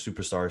 your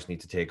superstars need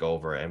to take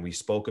over. And we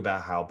spoke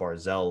about how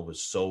Barzal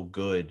was so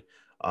good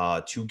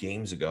 2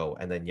 games ago,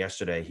 and then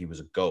yesterday he was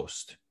a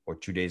ghost, or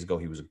 2 days ago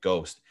he was a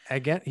ghost.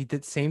 Again, he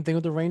did the same thing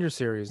with the Rangers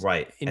series.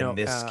 Right.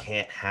 This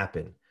can't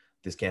happen.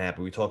 This can't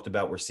happen. We talked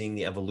about we're seeing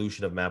the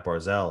evolution of Matt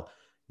Barzal.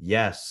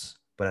 Yes,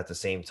 but at the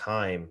same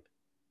time,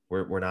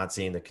 we're not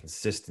seeing the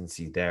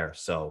consistency there.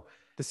 So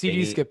the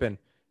CD skipping,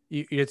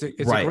 it's a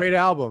great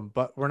album,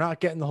 but we're not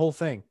getting the whole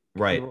thing.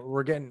 Right.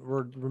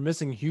 We're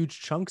missing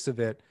huge chunks of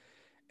it.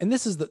 And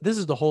this is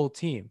the whole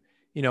team,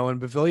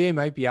 and Beauvillier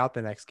might be out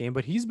the next game,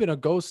 but he's been a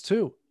ghost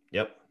too.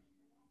 Yep.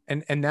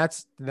 And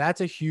that's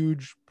a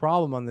huge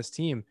problem on this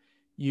team.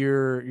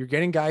 You're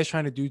getting guys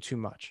trying to do too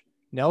much.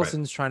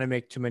 Nelson's trying to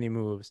make too many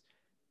moves,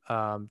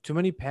 too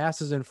many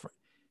passes in front.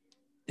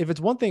 If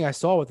it's one thing I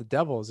saw with the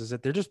Devils is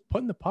that they're just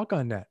putting the puck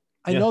on net.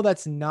 I know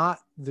that's not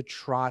the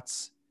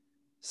Trotz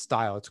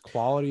style. It's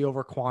quality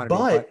over quantity,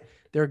 but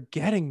they're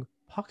getting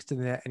pucks to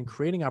the net and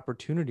creating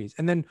opportunities.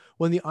 And then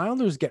when the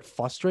Islanders get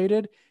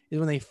frustrated is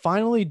when they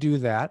finally do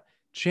that,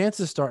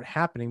 chances start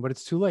happening, but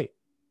it's too late.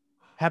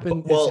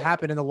 It's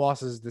happened in the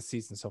losses this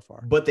season so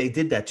far. But they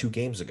did that 2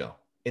 games ago.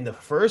 In the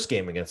first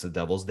game against the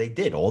Devils,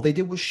 all they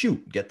did was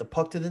shoot, get the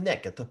puck to the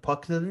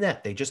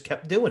net, They just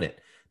kept doing it.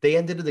 They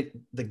ended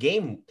the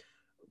game.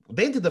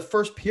 They ended the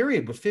first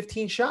period with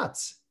 15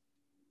 shots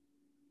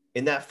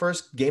in that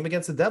first game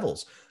against the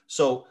Devils.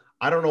 So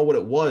I don't know what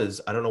it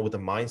was. I don't know what the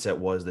mindset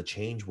was. The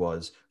change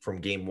was from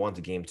game 1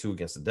 to game 2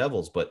 against the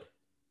Devils, but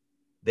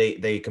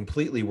they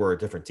completely were a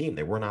different team.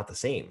 They were not the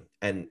same.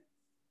 And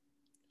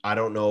I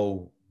don't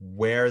know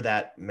where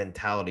that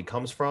mentality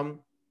comes from.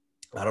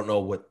 I don't know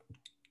what,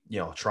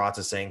 Trotz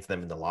is saying to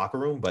them in the locker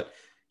room, but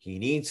he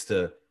needs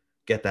to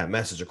get that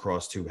message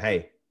across to,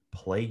 hey,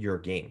 play your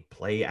game,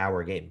 play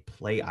our game,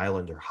 play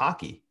Islander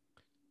hockey.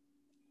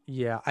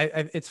 Yeah,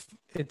 it's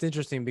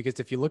interesting because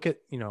if you look at,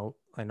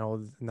 I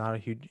know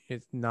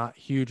it's not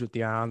huge with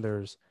the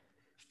Islanders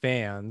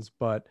fans,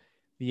 but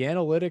the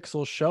analytics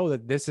will show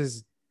that this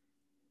is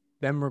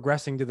them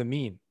regressing to the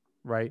mean,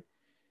 right?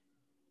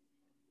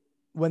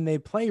 When they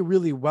play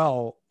really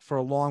well for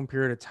a long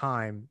period of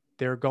time,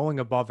 they're going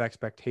above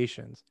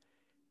expectations.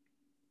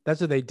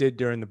 That's what they did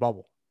during the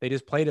bubble. They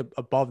just played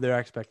above their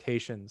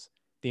expectations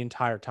the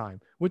entire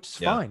time, which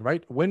is Yeah. fine,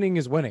 right? Winning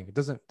is winning. It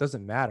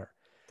doesn't matter.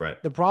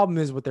 Right. The problem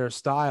is with their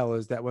style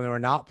is that when they're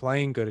not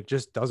playing good, it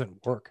just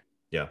doesn't work.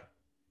 Yeah.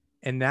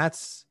 And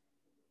that's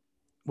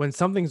when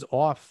something's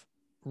off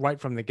right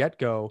from the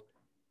get-go,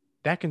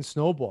 that can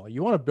snowball.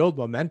 You want to build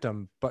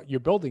momentum, but you're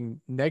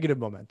building negative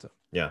momentum.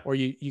 Yeah. Or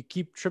you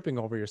keep tripping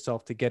over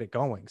yourself to get it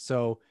going.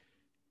 So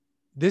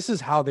this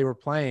is how they were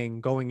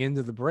playing going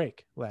into the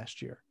break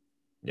last year.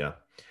 Yeah.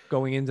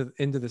 Going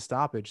into the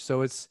stoppage.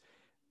 So it's,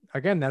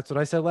 again, that's what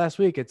I said last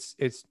week. It's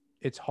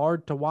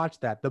hard to watch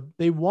that.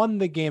 They won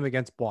the game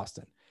against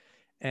Boston,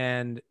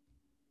 and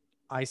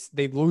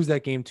they lose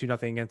that game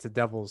 2-0 against the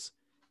Devils.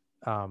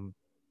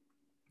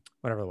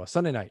 Whatever it was,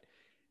 Sunday night.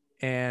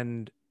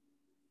 And,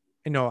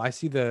 I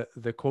see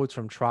the quotes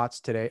from Trotz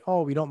today.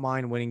 Oh, we don't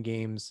mind winning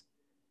games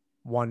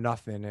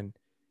 1-0. And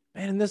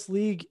man, in this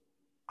league,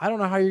 I don't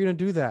know how you're going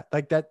to do that.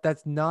 Like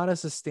that's not a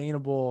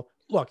sustainable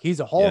look. He's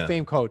a Hall of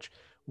Fame coach,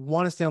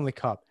 won a Stanley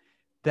Cup.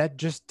 That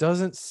just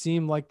doesn't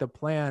seem like the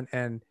plan.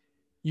 And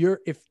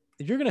if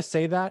you're going to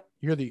say that,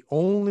 you're the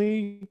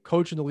only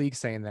coach in the league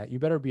saying that. You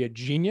better be a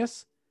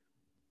genius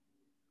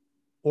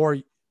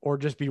or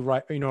just be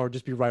right, or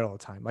just be right all the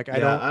time. Like, I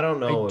don't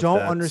know. I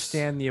don't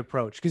understand the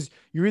approach, because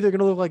you're either going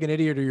to look like an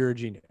idiot or you're a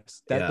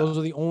genius. Those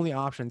are the only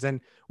options.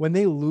 And when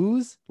they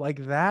lose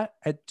like that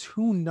at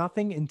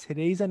 2-0 in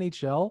today's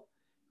NHL,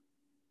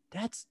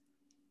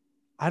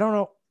 I don't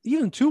know,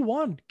 even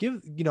 2-1,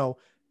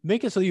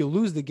 make it so you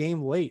lose the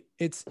game late.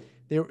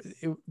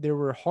 There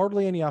were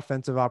hardly any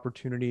offensive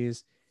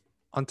opportunities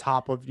on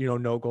top of,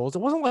 no goals. It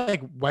wasn't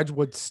like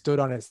Wedgwood stood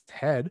on his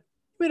head.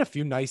 He made a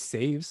few nice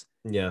saves.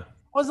 Yeah.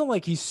 It wasn't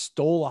like he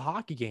stole a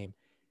hockey game.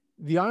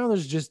 The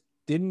Islanders just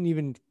didn't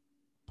even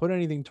put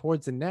anything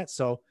towards the net.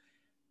 So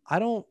I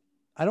don't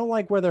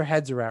like where their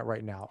heads are at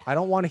right now. I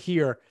don't want to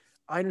hear,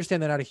 I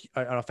understand they're not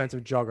an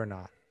offensive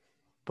juggernaut,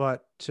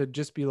 but to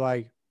just be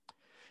like,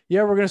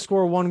 yeah, we're going to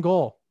score 1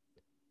 goal.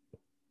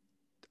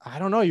 I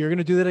don't know. You're going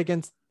to do that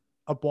against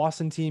a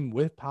Boston team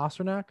with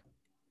Pastrnak?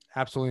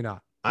 Absolutely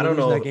not. I don't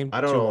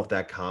know if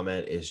that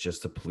comment is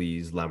just to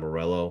please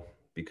Lamoriello,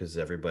 because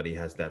everybody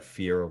has that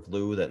fear of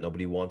Lou, that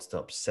nobody wants to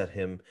upset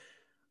him.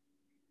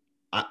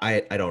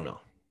 I don't know.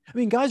 I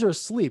mean, guys are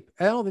asleep.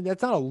 I don't think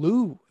that's not a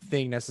Lou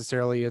thing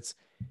necessarily. It's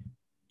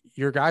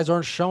your guys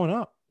aren't showing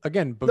up.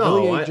 Again,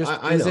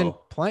 Beauvillier isn't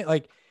playing.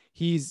 Like,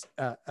 he's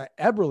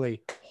Eberle.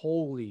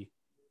 Holy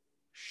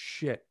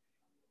shit.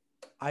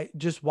 I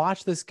just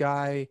watched this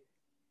guy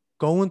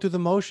going through the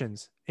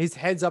motions. His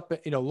head's up,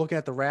 looking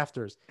at the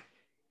rafters.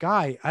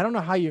 Guy, I don't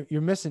know how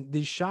you're missing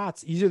these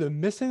shots. He's either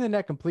missing the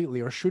net completely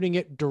or shooting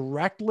it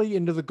directly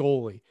into the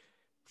goalie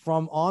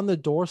from on the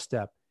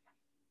doorstep.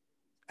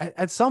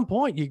 At some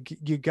point,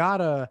 you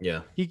gotta.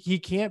 Yeah. He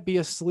can't be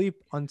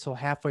asleep until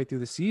halfway through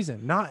the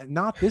season.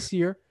 Not this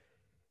year.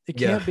 It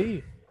can't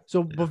be.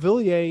 So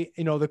Beauvillier,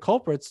 the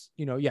culprits.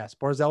 Yes,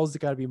 Barzell's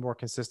got to be more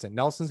consistent.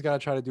 Nelson's got to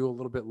try to do a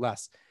little bit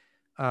less.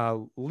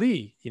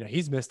 Lee,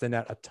 he's missed the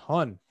net a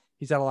ton.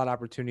 He's had a lot of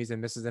opportunities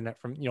and misses the net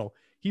from.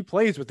 He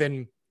plays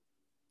within,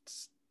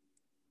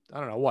 I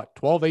don't know what,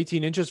 12,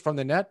 18 inches from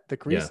the net, the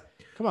crease.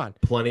 Yeah. Come on.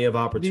 Plenty of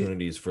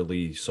opportunities for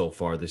Lee so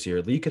far this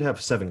year. Lee could have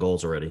 7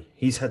 goals already.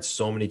 He's had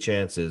so many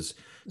chances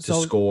to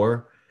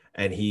score,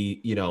 and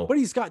but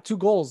he's got 2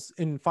 goals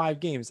in 5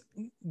 games.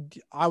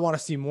 I want to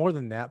see more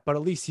than that, but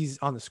at least he's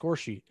on the score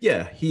sheet.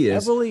 Yeah, he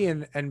is.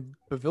 Eberle and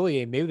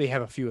Beauvillier, maybe they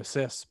have a few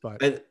assists,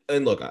 but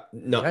and look,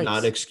 not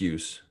an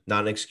excuse,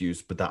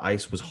 but the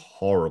ice was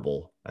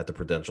horrible at the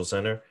Prudential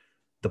Center.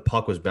 The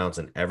puck was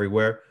bouncing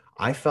everywhere.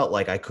 I felt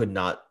like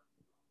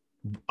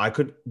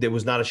there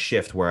was not a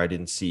shift where I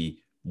didn't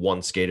see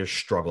one skater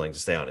struggling to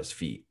stay on his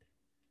feet.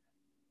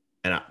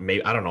 And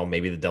I don't know,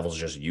 maybe the Devils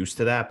are just used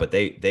to that, but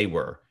they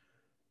were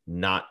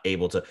not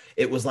able to.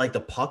 It was like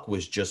the puck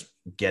was just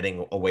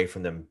getting away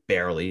from them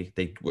barely.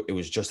 It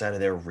was just out of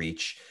their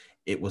reach.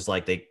 It was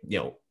like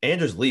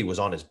Anders Lee was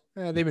on his.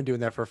 They've been doing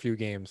that for a few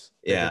games.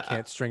 Yeah, they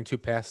can't string 2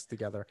 passes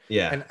together.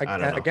 Yeah,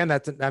 and again,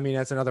 that's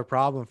another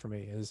problem for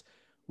me, is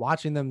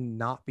watching them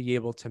not be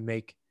able to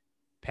make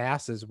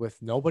passes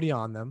with nobody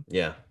on them.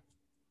 Yeah,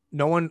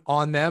 no one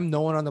on them,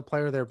 no one on the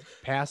player they're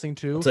passing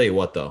to. I'll tell you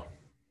what, though,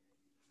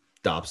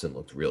 Dobson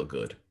looked real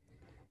good.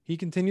 He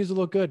continues to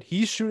look good.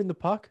 He's shooting the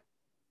puck.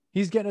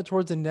 He's getting it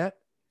towards the net.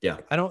 Yeah,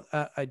 I don't.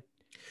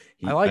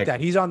 I like that.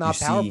 He's on that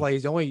power play.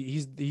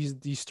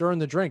 He's stirring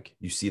the drink.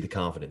 You see the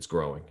confidence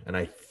growing, and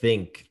I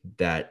think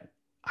that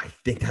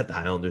the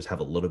Islanders have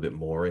a little bit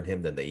more in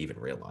him than they even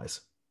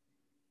realize.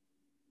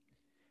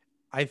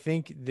 I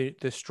think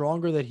the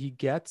stronger that he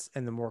gets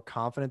and the more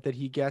confident that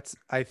he gets,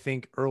 I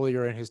think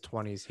earlier in his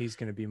 20s, he's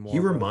going to be more. He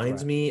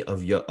reminds me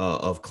of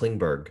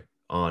Klingberg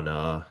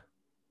on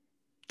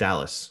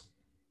Dallas.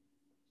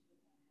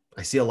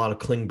 I see a lot of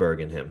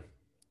Klingberg in him.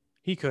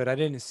 He could. I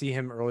didn't see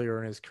him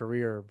earlier in his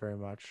career very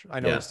much. I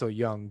know he's still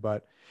young,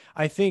 but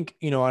I think,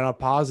 on a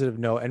positive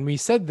note, and we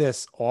said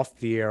this off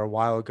the air a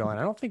while ago, and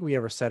I don't think we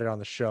ever said it on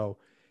the show.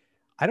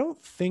 I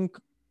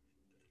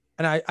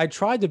And I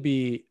tried to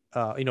be,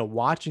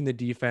 watching the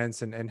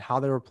defense and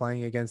how they were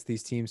playing against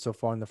these teams so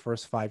far in the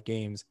first 5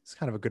 games. It's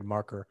kind of a good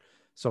marker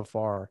so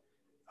far,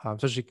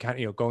 especially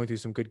kind of, going through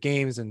some good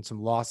games and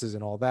some losses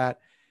and all that.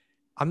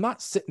 I'm not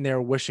sitting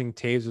there wishing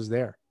Taves was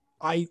there.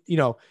 Right.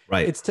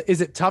 Is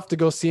it tough to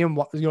go see him,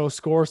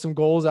 score some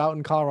goals out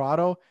in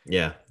Colorado?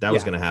 Yeah, that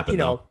was going to happen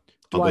though.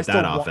 With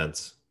that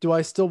offense. Do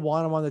I still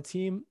want him on the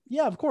team?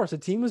 Yeah, of course. The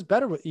team was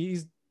better.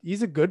 He's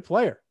a good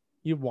player.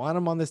 You want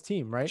him on this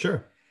team, right?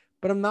 Sure.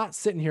 But I'm not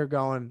sitting here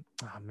going,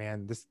 oh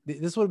man, this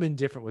would have been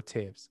different with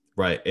Taves.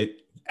 Right.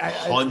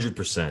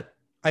 100%.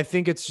 I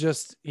think it's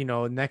just,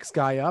 next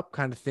guy up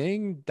kind of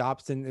thing.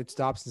 It's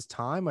Dobson's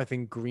time. I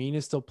think Green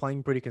is still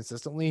playing pretty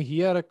consistently. He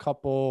had a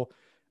couple,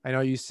 I know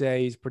you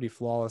say he's pretty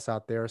flawless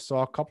out there.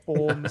 Saw a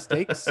couple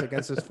mistakes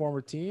against his former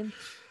team.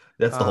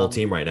 That's the whole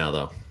team right now,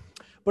 though.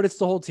 But it's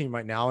the whole team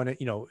right now. And,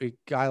 a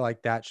guy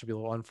like that should be a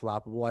little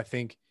unflappable. I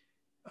think,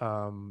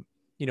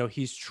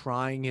 he's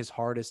trying his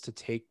hardest to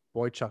take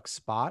Boychuk's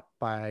spot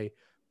by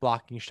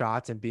blocking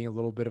shots and being a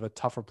little bit of a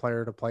tougher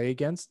player to play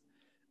against.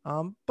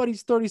 But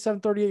he's 37,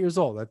 38 years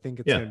old. I think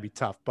it's going to be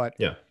tough. But,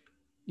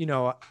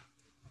 on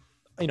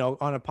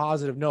a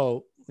positive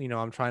note,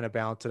 I'm trying to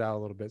balance it out a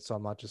little bit. So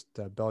I'm not just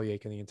belly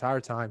aching the entire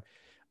time.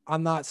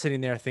 I'm not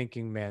sitting there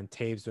thinking, man,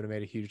 Taves would have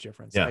made a huge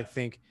difference. Yeah. I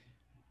think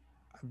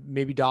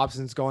maybe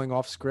Dobson's going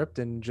off script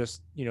and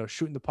just,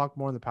 shooting the puck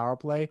more in the power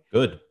play.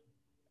 Good.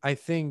 I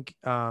think,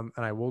 and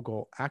I will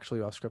go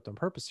actually off script on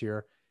purpose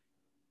here.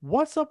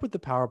 What's up with the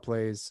power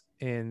plays?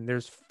 And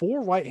there's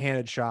 4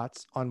 right-handed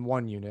shots on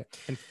one unit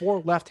and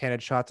 4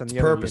 left-handed shots on the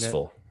other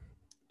purposeful. unit.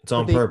 It's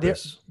on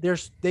purpose.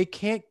 They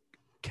can't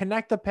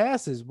connect the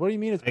passes. What do you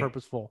mean it's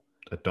purposeful?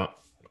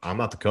 I'm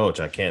not the coach.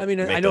 I can't. I mean,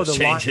 make I know those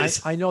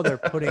changes. I know they're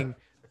putting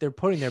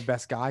their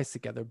best guys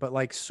together, but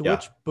like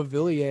switch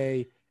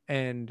Beauvillier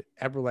and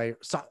Eberle,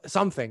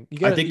 something. You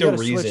got to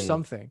switch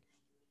something.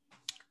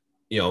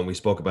 And we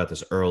spoke about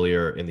this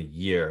earlier in the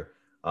year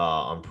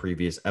on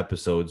previous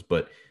episodes,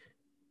 but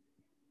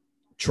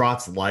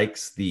Trotz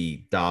likes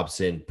the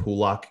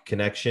Dobson-Pulock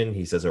connection.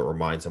 He says it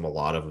reminds him a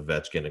lot of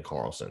Ovechkin and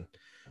Karlsson.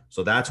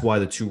 So that's why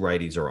the 2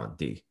 righties are on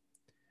D.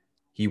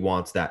 He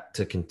wants that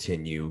to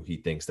continue. He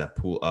thinks that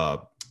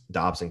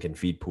Dobson can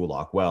feed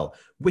Pulock well,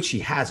 which he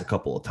has a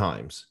couple of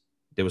times.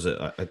 There was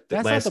that's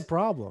not the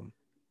problem.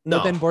 No.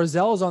 But then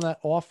Barzal is on that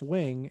off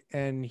wing,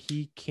 and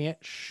he can't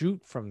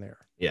shoot from there.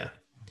 Yeah.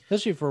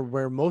 Especially for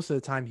where most of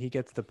the time he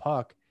gets the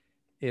puck,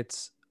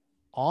 it's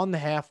on the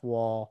half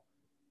wall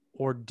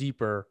or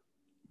deeper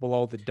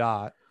below the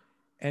dot,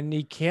 and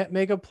he can't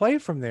make a play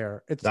from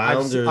there.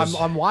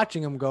 I'm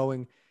watching him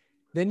going.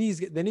 Then he's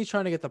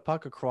trying to get the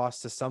puck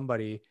across to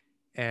somebody,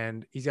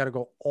 and he's got to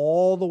go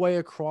all the way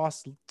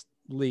across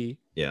Lee.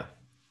 Yeah.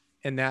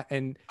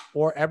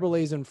 Or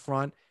Eberle's in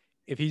front.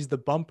 If he's the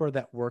bumper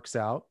that works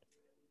out,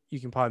 you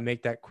can probably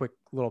make that quick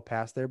little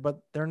pass there,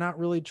 but they're not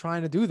really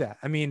trying to do that.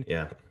 I mean,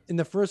 in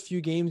the first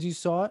few games you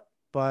saw it,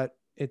 but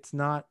it's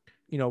not,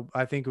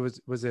 I think it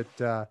was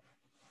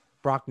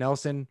Brock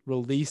Nelson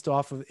released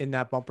off of in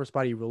that bumper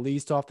spot. He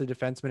released off the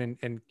defenseman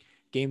and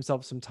gave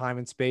himself some time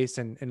and space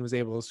and was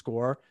able to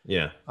score.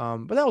 Yeah.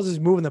 But that was just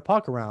moving the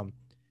puck around.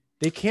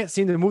 They can't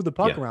seem to move the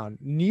puck around.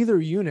 Neither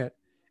unit.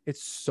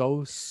 It's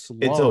so slow.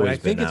 It's always I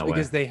think been it's that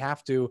because way. they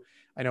have to.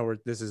 I know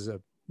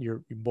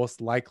you're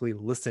most likely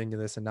listening to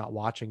this and not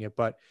watching it,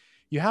 but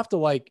you have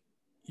to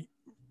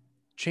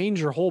change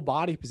your whole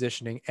body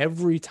positioning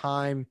every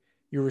time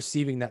you're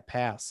receiving that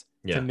pass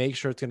to make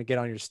sure it's going to get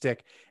on your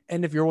stick.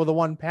 And if you're the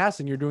one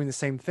passing, you're doing the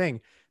same thing.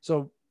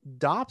 So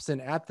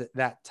Dobson at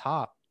that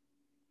top,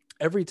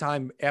 every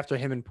time after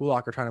him and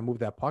Pulock are trying to move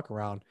that puck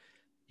around,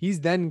 he's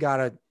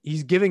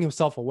giving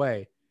himself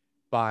away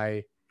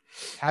by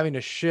having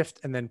to shift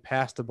and then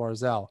pass to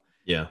Barzal.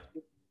 Yeah.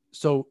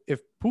 So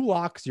if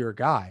Pulock's your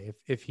guy,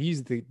 if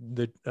he's the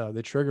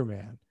trigger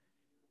man,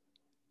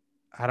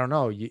 I don't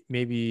know,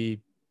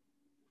 maybe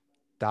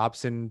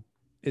Dobson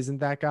isn't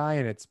that guy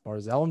and it's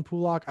Barzal and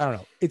Pulock. I don't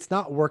know. It's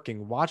not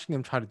working. Watching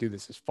them try to do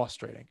this is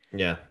frustrating.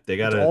 Yeah. They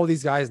got all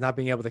these guys not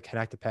being able to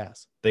connect the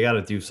pass. They got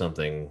to do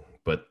something,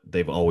 but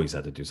they've always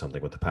had to do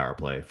something with the power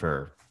play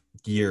for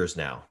years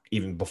now.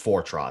 Even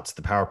before Trotz,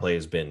 the power play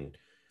has been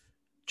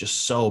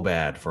just so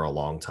bad for a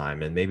long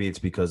time. And maybe it's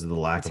because of the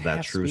lack of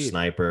that true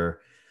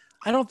sniper.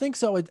 I don't think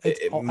so. I think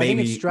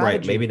it's strategy.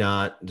 Right. Maybe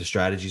not. The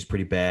strategy is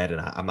pretty bad.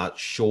 And I'm not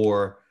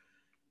sure,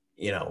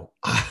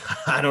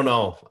 I don't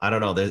know.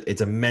 It's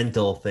a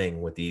mental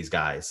thing with these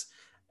guys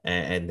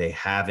and they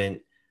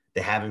haven't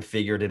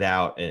figured it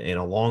out in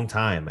a long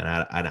time. And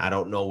I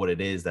don't know what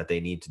it is that they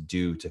need to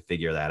do to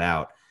figure that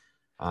out.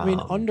 I mean,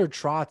 under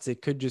Trotz,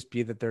 it could just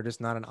be that they're just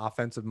not an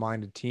offensive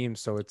minded team.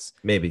 So it's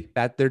maybe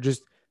that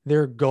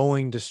they're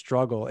going to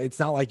struggle. It's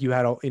not like you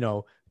had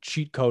a,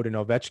 cheat code in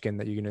Ovechkin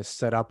that you're going to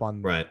set up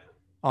on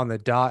the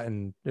dot.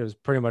 And it was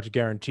pretty much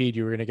guaranteed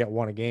you were going to get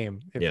one a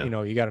game if,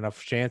 you got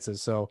enough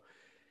chances. So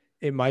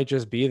it might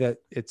just be that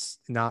it's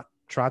not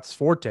Trotz's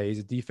forte. He's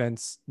a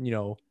defense,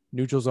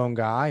 neutral zone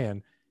guy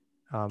and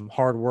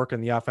hard work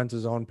in the offensive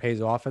zone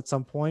pays off at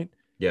some point.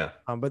 Yeah.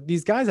 But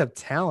these guys have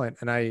talent,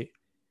 and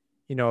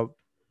you know,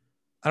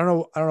 I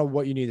don't know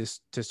what you need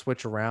to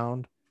switch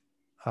around.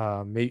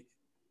 Maybe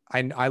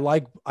I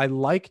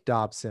like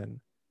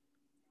Dobson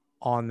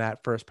on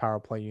that first power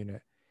play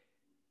unit.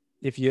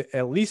 If you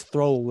at least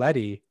throw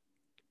Letty,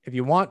 if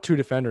you want two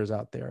defenders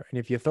out there, and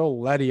if you throw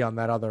Letty on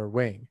that other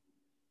wing,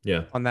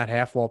 Yeah. on that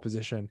half wall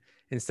position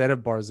instead of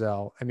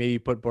Barzell, and maybe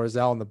put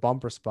Barzell in the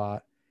bumper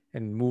spot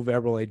and move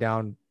Eberle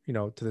down,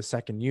 to the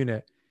second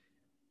unit,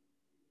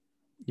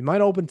 you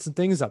might open some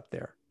things up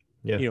there.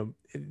 Yeah.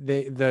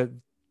 The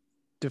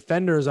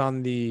defenders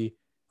on the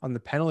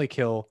penalty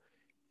kill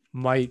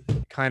might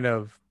kind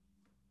of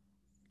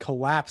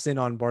collapse in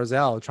on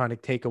Barzell trying to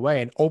take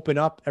away and open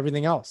up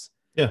everything else.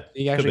 Yeah.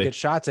 You actually get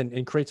shots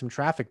and create some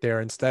traffic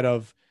there instead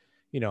of,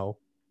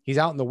 he's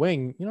out in the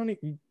wing. He's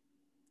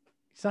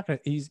not going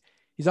to, he's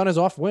on his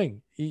off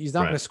wing. He's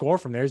not going to score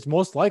from there. He's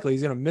most likely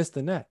he's going to miss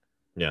the net.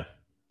 Yeah.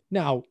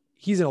 Now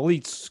he's an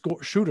elite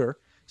shooter,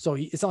 so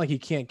it's not like he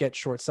can't get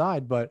short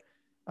side, but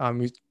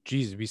we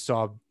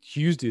saw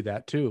Hughes do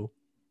that too.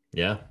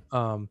 Yeah.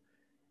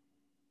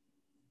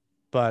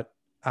 But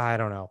I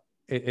don't know.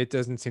 It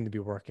doesn't seem to be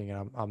working,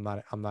 and I'm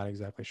not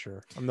exactly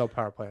sure. I'm no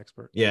power play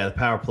expert. Yeah, the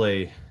power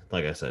play,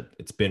 like I said,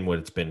 it's been what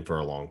it's been for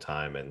a long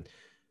time, and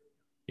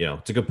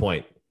it's a good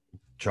point.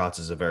 Trotz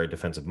is a very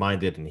defensive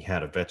minded, and he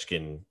had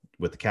Ovechkin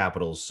with the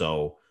Capitals,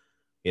 so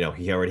he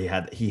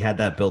had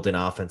that built-in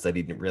offense that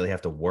he didn't really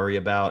have to worry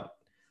about.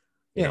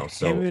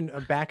 So him and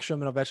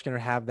Backstrom and Ovechkin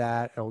have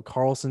that.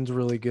 Carlson's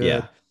really good.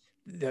 Yeah.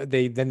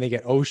 They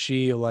get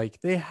Oshie. Like,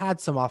 they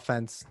had some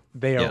offense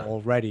there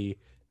already.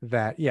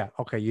 That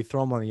you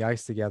throw them on the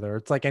ice together.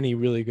 It's like any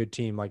really good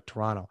team like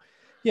Toronto.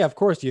 Yeah, of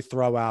course you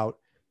throw out,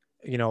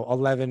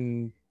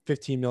 $11-15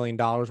 million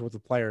worth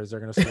of players. They're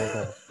going to score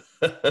goals.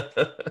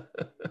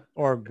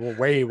 Or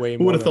way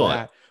more than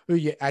that.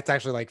 Yeah, that's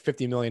actually like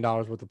 $50 million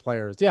worth of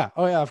players. Yeah.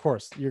 Oh yeah, of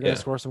course you're going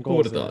to score some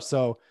goals there.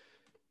 So,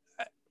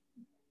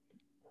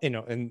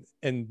 and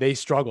they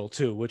struggle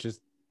too, which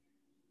is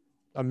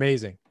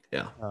amazing.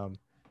 Yeah.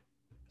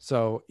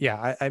 So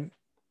yeah,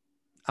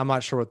 I'm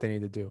not sure what they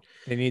need to do.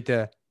 They need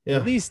to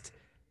at least,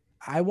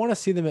 I want to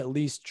see them at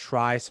least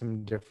try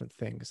some different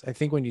things. I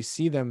think when you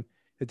see them,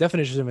 the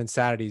definition of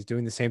insanity is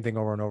doing the same thing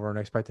over and over and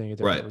expecting a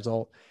different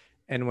result.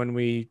 And when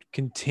we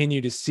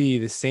continue to see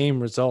the same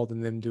result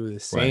and them do the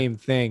same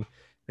thing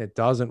that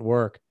doesn't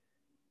work,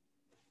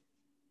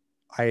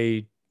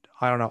 I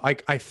don't know.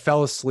 I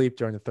fell asleep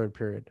during the third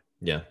period.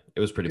 Yeah,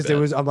 it was pretty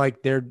bad. I'm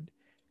like, the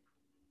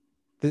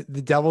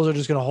Devils are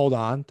just going to hold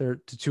on. They're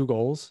to 2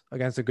 goals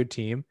against a good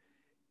team.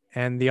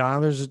 And the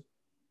Islanders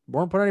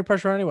weren't putting any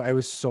pressure on anyway. It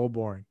was so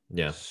boring.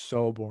 Yeah.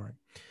 So boring.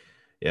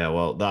 Yeah,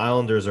 well, the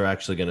Islanders are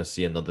actually going to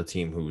see another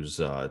team who's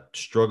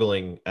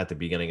struggling at the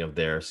beginning of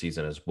their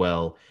season as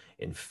well.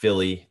 In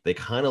Philly, they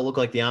kind of look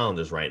like the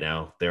Islanders right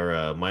now.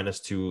 They're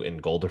 -2 in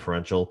goal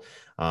differential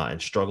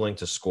and struggling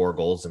to score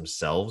goals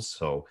themselves.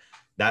 So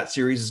that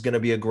series is going to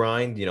be a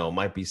grind. It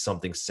might be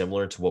something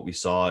similar to what we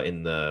saw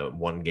in the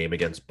one game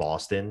against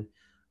Boston.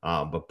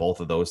 But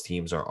both of those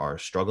teams are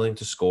struggling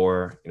to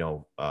score.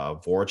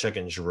 Voracek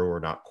and Giroux are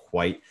not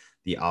quite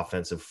the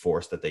offensive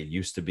force that they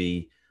used to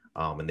be.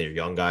 And their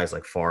young guys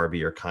like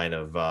Farabee are kind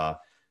of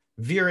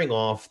veering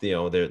off. They're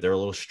a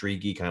little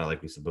streaky, kind of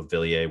like we said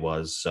Beauvillier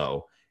was.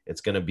 So it's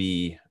going to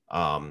be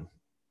a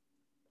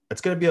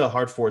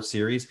hard-fought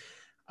series.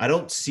 I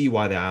don't see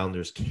why the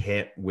Islanders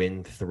can't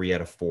win 3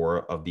 out of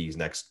 4 of these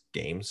next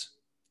games.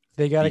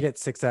 They got to get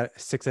 6 out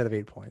of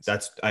 8 points.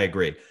 I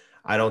agree.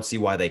 I don't see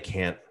why they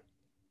can't.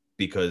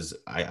 Because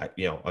I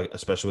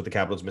especially with the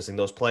Capitals missing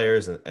those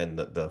players and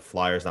the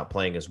Flyers not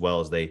playing as well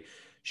as they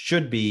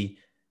should be,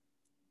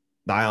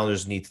 the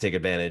Islanders need to take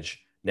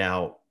advantage.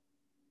 Now,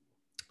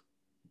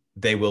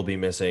 they will be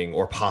missing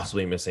or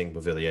possibly missing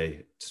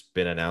Beauvillier. It's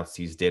been announced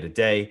he's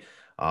day-to-day.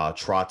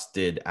 Trotz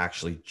did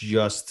actually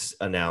just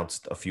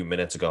announced a few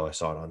minutes ago. I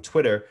saw it on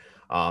Twitter.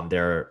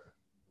 There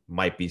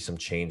might be some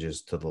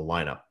changes to the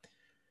lineup.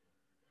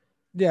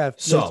 Yeah,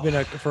 so it's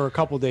been for a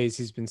couple of days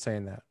he's been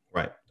saying that.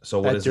 Right. So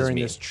what does this mean?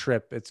 During this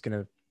trip,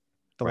 the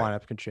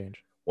lineup can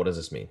change. What does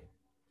this mean?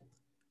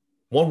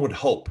 One would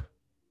hope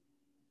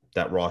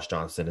that Ross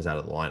Johnston is out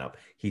of the lineup.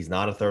 He's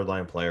not a third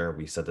line player.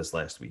 We said this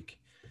last week,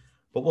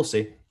 but we'll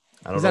see.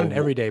 He's not an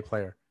everyday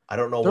player. I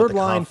don't know. Third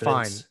line,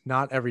 fine,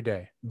 not every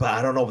day. But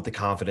I don't know what the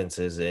confidence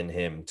is in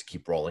him to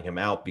keep rolling him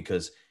out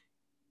because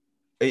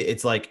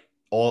it's like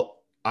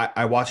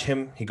I watch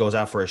him. He goes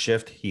out for a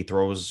shift. He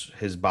throws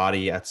his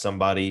body at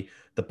somebody.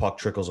 The puck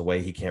trickles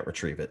away. He can't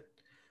retrieve it.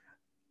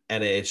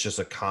 And it's just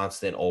a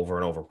constant over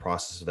and over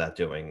process of that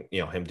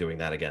him doing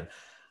that again.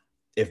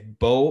 If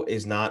Bo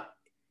is not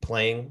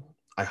playing,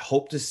 I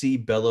hope to see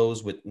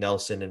Bellows with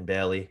Nelson and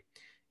Bailey.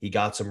 He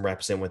got some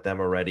reps in with them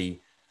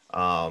already.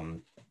 Maybe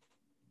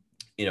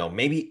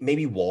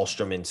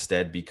Wahlstrom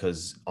instead,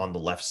 because on the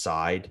left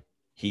side,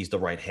 he's the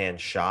right-hand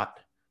shot.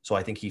 So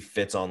I think he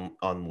fits on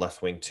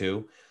left wing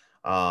too.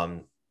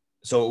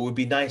 So it would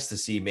be nice to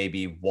see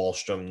maybe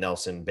Wahlstrom,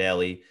 Nelson,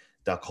 Bailey,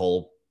 Dal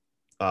Cole,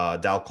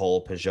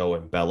 Peugeot,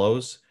 and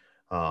Bellows.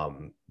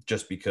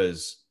 just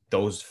because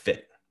those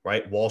fit,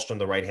 right? Wallstrom,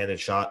 the right-handed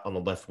shot on the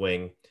left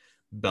wing,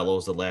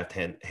 Bellows, the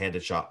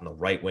left-handed shot on the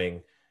right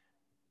wing.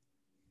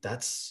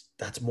 That's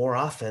more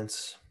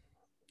offense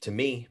to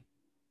me.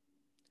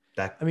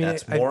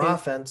 That's more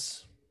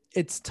offense.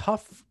 It's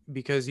tough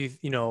because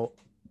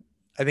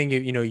I think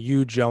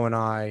you, Joe, and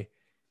I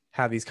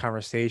have these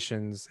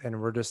conversations,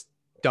 and we're just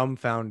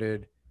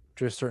dumbfounded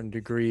to a certain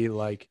degree.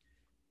 Like,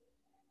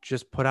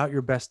 just put out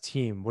your best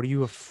team. What are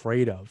you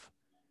afraid of?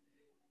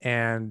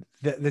 And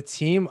the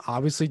team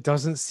obviously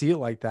doesn't see it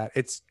like that.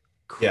 It's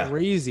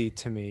crazy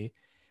to me.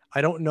 I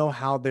don't know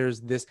how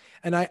there's this.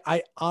 And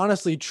I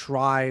honestly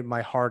try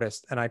my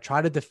hardest, and I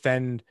try to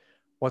defend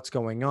what's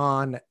going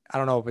on. I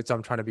don't know if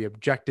I'm trying to be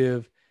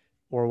objective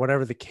or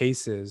whatever the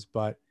case is,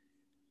 but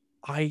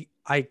I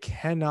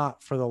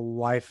cannot for the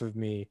life of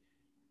me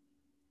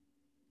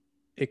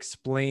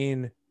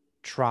explain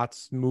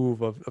Trott's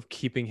move of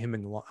keeping him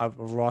of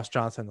Ross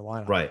Johnson in the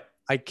lineup. Right.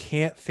 I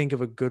can't think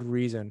of a good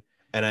reason.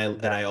 And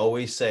I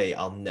always say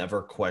I'll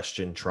never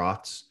question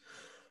Trotz,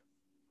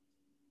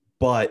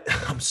 but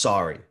I'm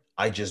sorry.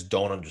 I just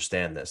don't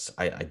understand this.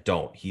 I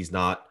don't. He's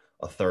not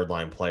a third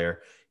line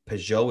player.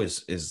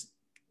 Peugeot is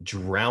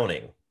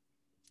drowning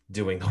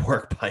doing the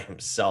work by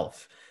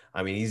himself.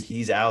 I mean,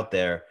 he's out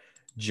there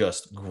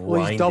just grinding.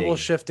 Well, he's double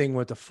shifting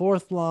with the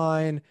fourth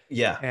line.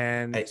 Yeah.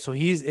 And so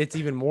it's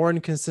even more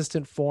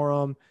inconsistent for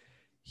him.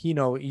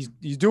 He's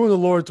doing the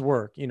Lord's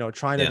work,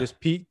 trying to just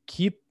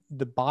keep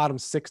the bottom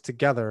six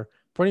together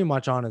pretty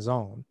much on his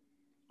own.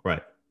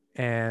 Right.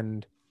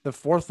 And the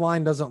fourth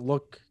line doesn't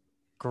look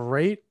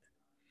great.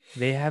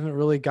 They haven't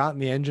really gotten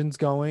the engines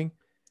going.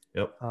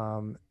 Yep.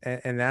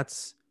 And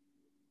that's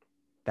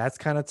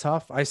kind of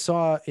tough. I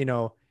saw,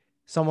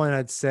 someone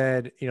had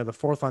said, the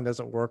fourth line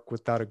doesn't work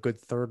without a good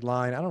third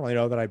line. I don't really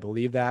know that I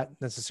believe that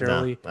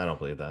necessarily. No, I don't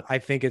believe that. I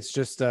think it's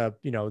just,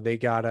 they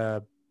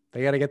gotta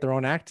get their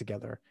own act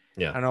together.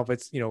 Yeah. I don't know if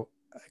it's,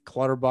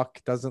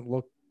 Clutterbuck doesn't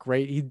look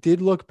great. He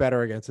did look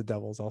better against the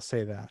Devils. I'll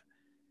say that,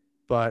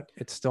 but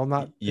it's still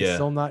not, it's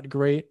still not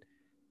great.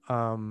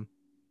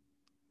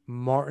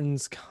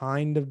 Martin's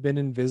kind of been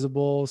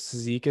invisible.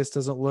 Cizikas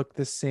doesn't look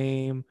the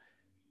same.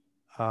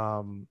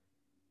 I'm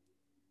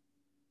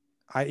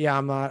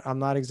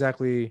not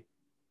exactly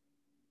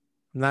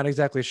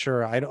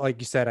sure. I don't, like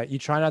you said, you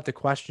try not to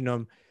question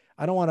him.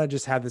 I don't want to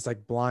just have this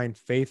like blind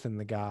faith in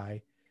the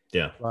guy.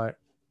 Yeah. But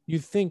you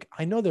think,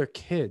 I know they're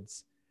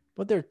kids,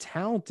 but they're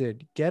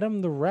talented. Get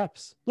them the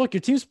reps. Look,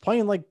 your team's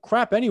playing like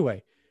crap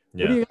anyway.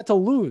 Yeah. What do you got to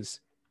lose?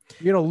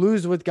 You're going to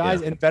lose with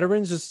guys and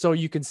veterans just so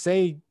you can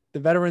say the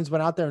veterans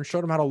went out there and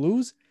showed them how to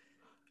lose.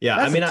 Yeah.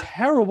 That's a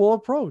terrible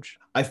approach.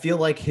 I feel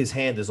like his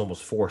hand is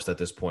almost forced at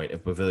this point.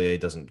 If Beauvillier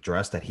doesn't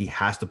dress, that he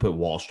has to put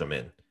Wallstrom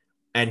in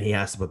and he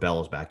has to put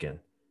Bellows back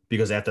in,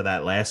 because after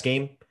that last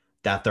game,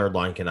 that third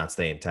line cannot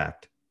stay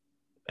intact.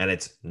 And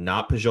it's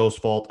not Peugeot's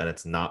fault, and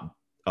it's not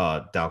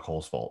Dal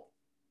Cole's fault.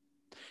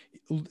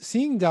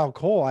 Seeing Dal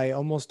Cole, I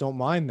almost don't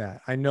mind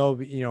that. I know,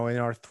 in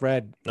our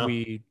thread,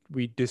 we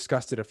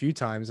discussed it a few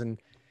times, and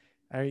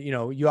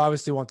you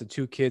obviously want the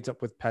two kids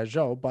up with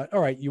Peugeot, but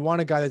all right, you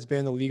want a guy that's been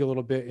in the league a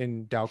little bit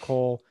in Dal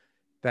Cole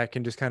that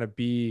can just kind of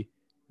be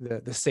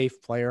the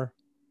safe player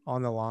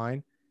on the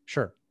line.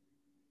 Sure.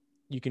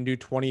 You can do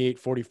 28,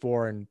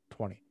 44, and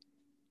 20.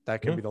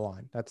 That could be the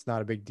line. That's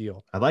not a big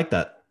deal. I like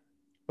that.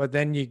 But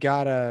then you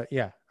gotta,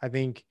 I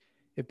think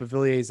if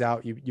Beauvillier's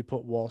out, you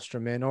put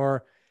Wallstrom in,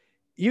 or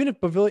even if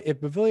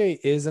Beauvillier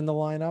is in the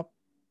lineup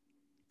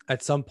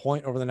at some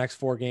point over the next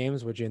 4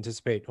 games, which you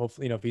anticipate,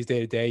 hopefully, if he's day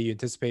to day, you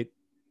anticipate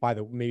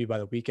maybe by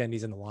the weekend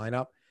he's in the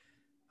lineup.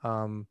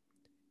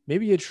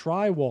 Maybe you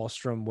try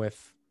Wallstrom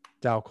with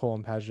Dal Cole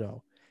and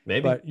Peugeot.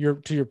 Maybe. But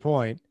to your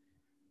point,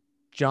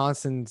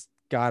 Johnson's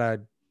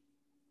gotta,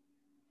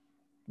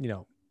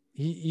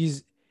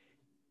 he's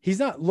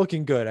not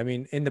looking good. I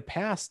mean, in the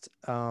past,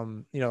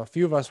 a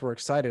few of us were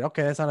excited.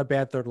 Okay, that's not a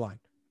bad third line.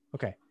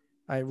 Okay.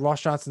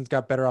 Ross Johnson's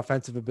got better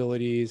offensive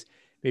abilities.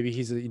 Maybe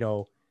he's a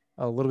little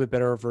bit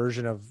better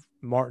version of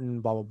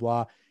Martin, blah, blah,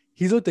 blah.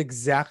 He's looked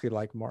exactly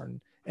like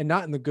Martin, and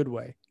not in the good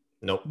way.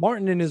 Nope.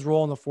 Martin in his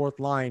role in the fourth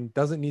line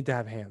doesn't need to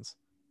have hands.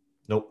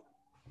 Nope.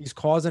 He's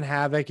causing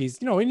havoc. He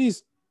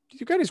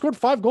scored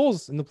 5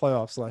 goals in the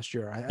playoffs last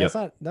year. That's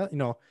not I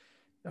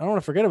don't want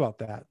to forget about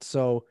that.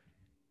 So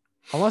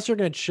unless you're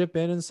going to chip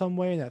in some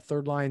way and that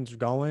third line's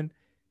going,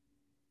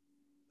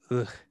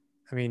 I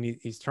mean,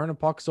 he's turning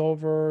pucks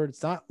over.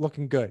 It's not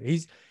looking good.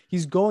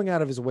 He's going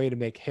out of his way to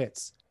make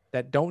hits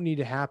that don't need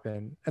to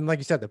happen. And like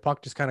you said, the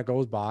puck just kind of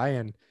goes by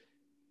and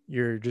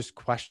you're just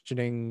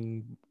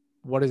questioning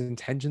what his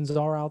intentions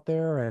are out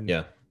there. And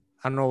I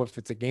don't know if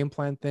it's a game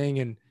plan thing,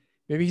 and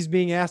maybe he's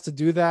being asked to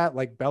do that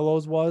like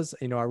Bellows was.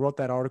 I wrote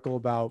that article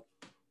about,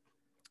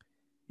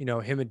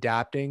 him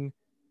adapting.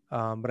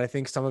 But I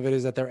think some of it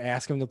is that they're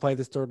asking him to play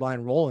this third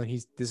line role,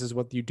 and this is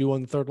what you do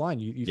on the third line.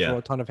 You throw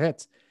a ton of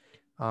hits.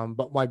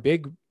 But my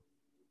big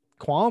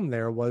qualm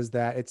there was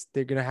that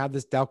they're going to have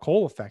this Dal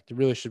Cole effect. It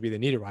really should be the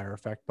Niederreiter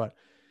effect, but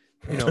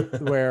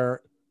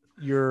where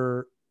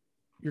you're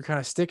kind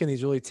of sticking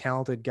these really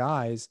talented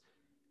guys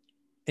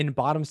in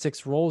bottom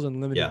six roles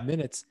and limited Yeah.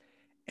 minutes.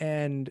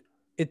 And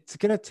it's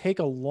going to take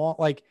a long,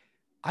 like,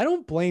 I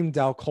don't blame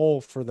Dal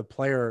Cole for the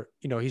player.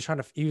 You know,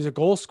 he was a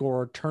goal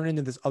scorer, turn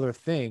into this other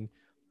thing.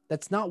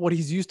 That's not what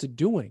he's used to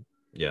doing.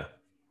 Yeah.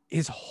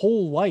 His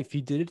whole life,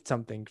 he did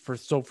something for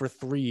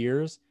 3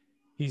 years,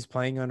 he's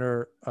playing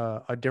under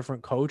a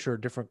different coach or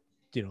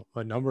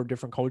a number of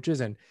different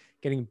coaches and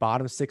getting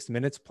bottom 6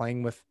 minutes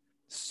playing with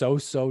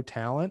so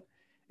talent.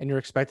 And you're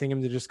expecting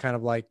him to just kind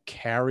of like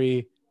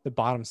carry the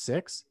bottom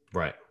six.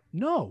 Right.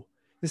 No,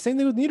 the same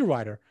thing with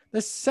Niederreiter.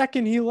 The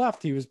second he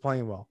left, he was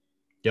playing well.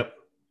 Yep.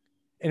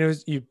 And it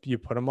was, you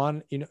put him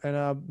on, in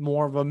a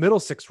more of a middle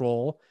six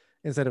role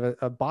instead of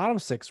a bottom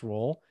six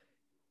role.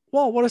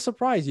 Well, what a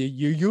surprise.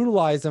 You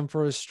utilize him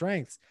for his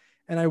strengths.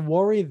 And I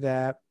worry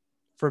that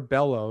for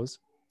Bellows,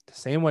 the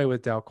same way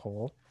with Dal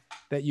Cole,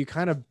 that you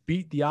kind of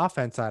beat the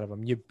offense out of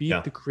him. You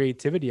beat the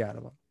creativity out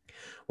of him.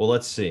 Well,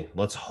 let's see.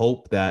 Let's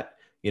hope that,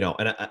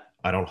 and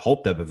I don't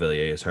hope that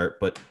Beauvillier is hurt,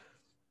 but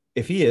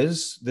if he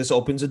is, this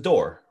opens a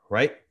door,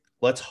 right?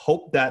 Let's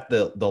hope that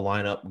the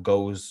lineup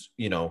goes,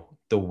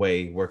 the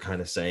way we're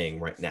kind of saying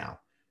right now.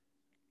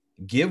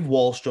 Give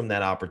Wahlstrom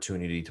that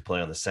opportunity to play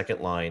on the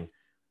second line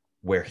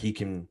where he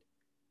can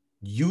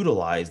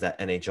utilize that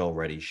NHL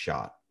ready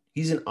shot.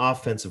 He's an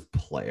offensive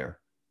player.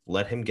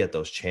 Let him get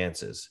those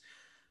chances.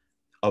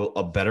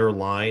 A better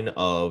line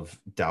of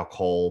Dal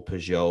Cole,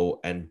 Peugeot,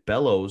 and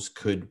Bellows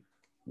could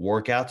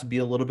work out to be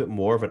a little bit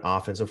more of an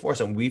offensive force.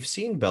 And we've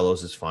seen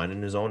Bellows is fine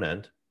in his own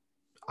end.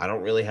 I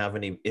don't really have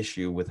any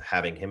issue with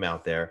having him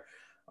out there.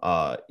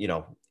 In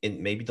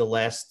maybe the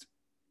last,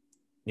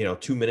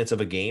 2 minutes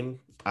of a game,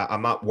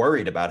 I'm not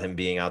worried about him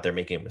being out there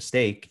making a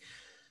mistake.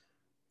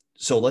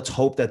 So let's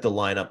hope that the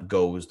lineup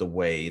goes the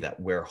way that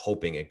we're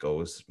hoping it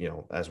goes,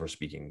 as we're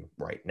speaking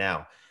right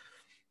now.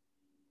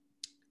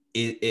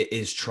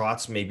 Is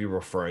Trotz maybe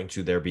referring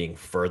to there being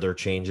further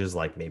changes,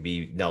 like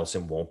maybe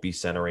Nelson won't be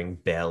centering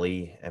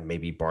Bailey and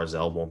maybe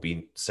Barzal won't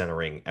be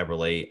centering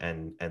Eberle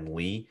and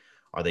Lee?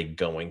 Are they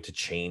going to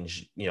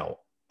change,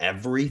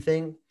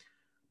 everything?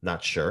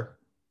 Not sure.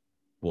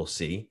 We'll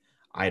see.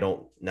 I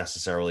don't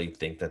necessarily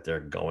think that they're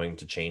going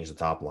to change the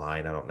top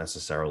line. I don't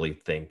necessarily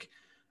think,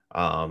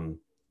 there's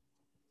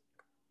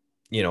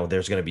going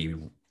to be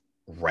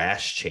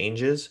rash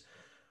changes,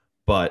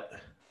 but,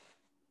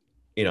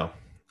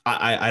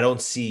 I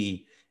don't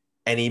see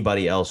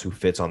anybody else who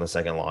fits on the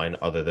second line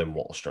other than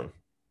Wahlstrom.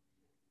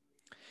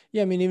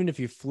 Yeah. I mean, even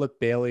if you flip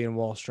Bailey and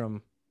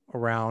Wahlstrom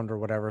around or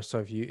whatever.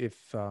 So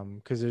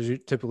because there's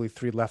typically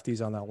 3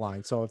 lefties on that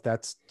line. So if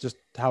that's just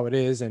how it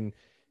is and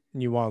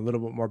you want a little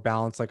bit more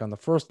balance, like on the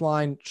first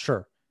line,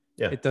 sure.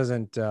 Yeah. It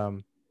doesn't,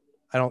 I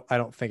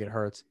don't think it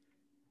hurts.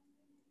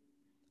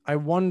 I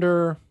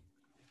wonder,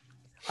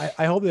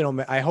 I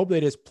hope they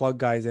just plug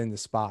guys into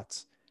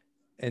spots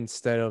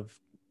instead of,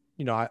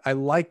 I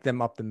like them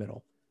up the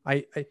middle.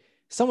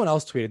 Someone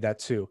else tweeted that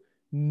too.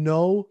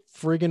 No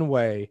friggin'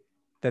 way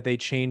that they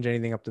change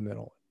anything up the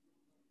middle.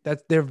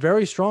 That they're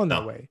very strong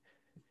that way.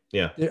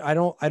 Yeah.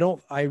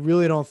 I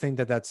really don't think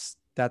that's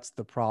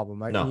the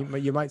problem.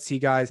 You might see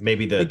guys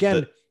maybe the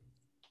depth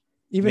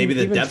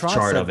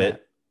chart of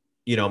it,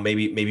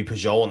 maybe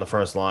Peugeot on the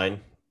first line,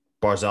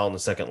 Barzal on the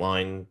second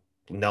line,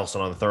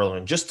 Nelson on the third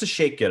line, just to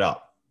shake it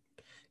up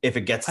if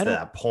it gets to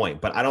that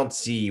point. But I don't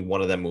see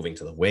one of them moving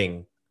to the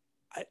wing.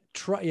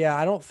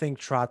 I don't think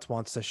Trotz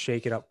wants to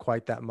shake it up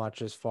quite that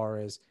much as far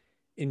as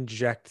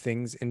inject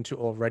things into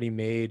already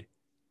made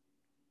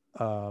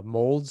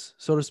molds,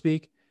 so to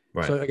speak.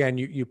 Right. So again,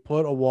 you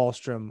put a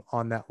Wahlstrom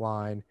on that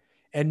line,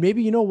 and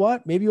maybe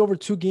maybe over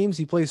 2 games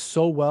he plays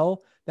so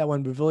well that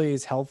when Beauvillier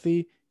is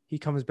healthy, he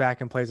comes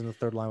back and plays on the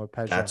third line with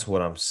Peugeot. That's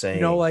what I'm saying.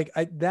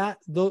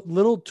 The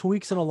little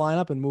tweaks in a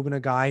lineup and moving a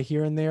guy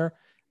here and there,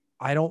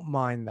 I don't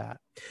mind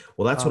that.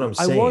 Well, that's what I'm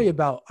saying.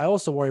 I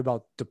also worry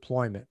about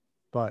deployment,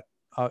 but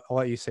I'll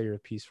let you say your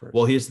piece first.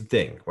 Well, here's the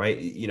thing, right?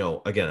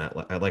 Again,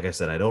 like I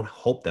said, I don't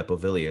hope that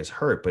Beauvillier is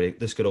hurt,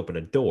 but this could open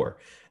a door.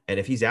 And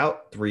if he's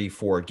out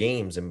 3-4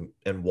 games and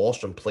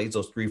Wahlstrom plays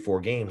those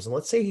 3-4 games, and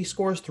let's say he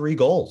scores 3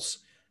 goals,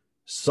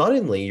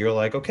 suddenly you're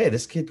like, okay,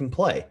 this kid can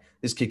play.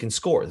 This kid can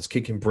score. This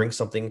kid can bring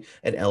something,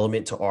 an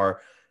element to our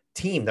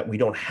team that we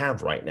don't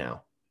have right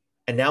now.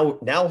 And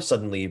now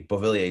suddenly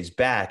Beauvillier is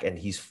back and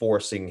he's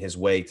forcing his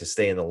way to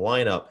stay in the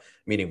lineup,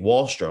 meaning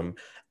Wahlstrom.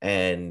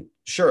 And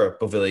sure,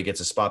 Beauvillier gets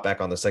a spot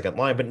back on the second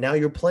line, but now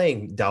you're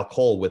playing Dal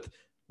Cole with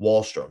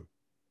Wahlstrom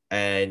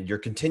and you're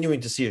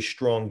continuing to see a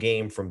strong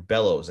game from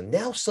Bellows. And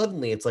now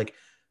suddenly it's like,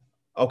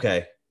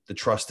 okay, the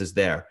trust is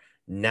there.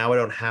 Now I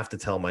don't have to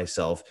tell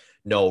myself,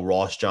 no,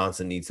 Ross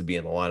Johnson needs to be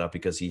in the lineup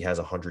because he has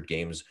 100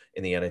 games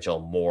in the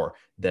NHL more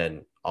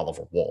than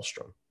Oliver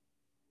Wahlstrom.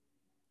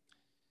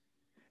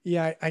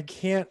 Yeah, I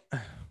can't.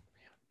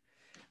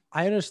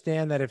 I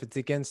understand that if it's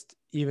against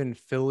even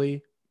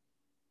Philly,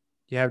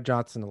 you have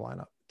Johnson in the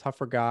lineup.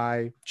 Tougher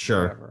guy.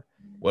 Sure.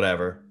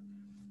 Whatever.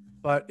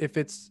 But if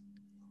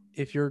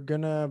you're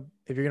gonna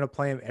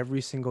play him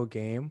every single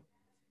game,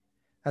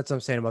 that's what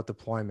I'm saying about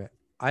deployment.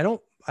 I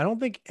don't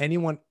think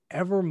anyone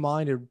ever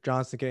minded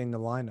Johnson getting in the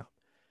lineup.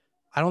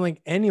 I don't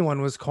think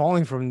anyone was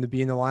calling for him to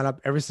be in the lineup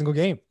every single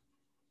game.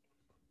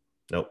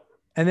 Nope.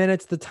 And then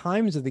it's the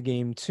times of the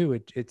game too.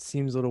 It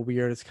seems a little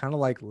weird. It's kind of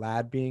like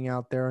Ladd being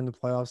out there in the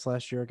playoffs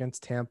last year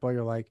against Tampa.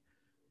 You're like,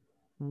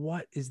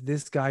 what is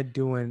this guy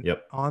doing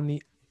Yep.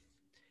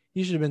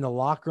 He should have been in the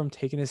locker room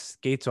taking his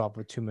skates off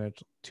with 2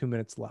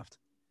 minutes left.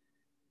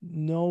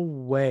 No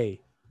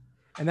way.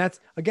 And that's,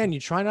 again, you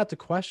try not to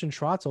question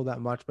Trotzel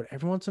that much, but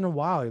every once in a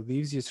while, he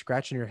leaves you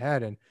scratching your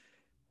head. And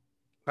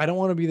I don't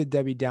want to be the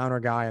Debbie Downer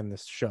guy on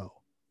this show,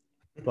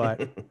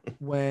 but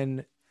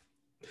when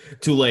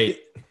Too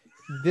late.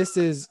 this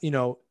is,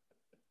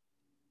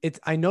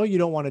 I know you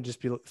don't want to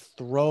just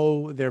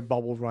throw their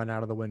bubble run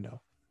out of the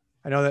window.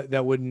 I know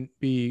that wouldn't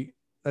be,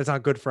 that's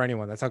not good for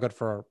anyone. That's not good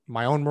for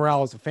my own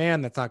morale as a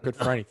fan. That's not good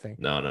for anything.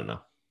 No.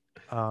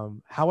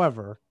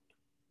 However,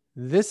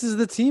 this is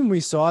the team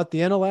we saw at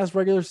the end of last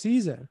regular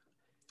season.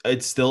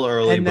 It's still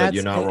early, but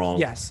you're not wrong.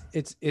 Yes,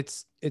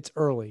 it's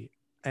early,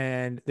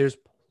 and there's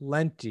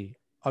plenty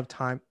of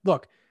time.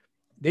 Look,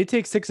 they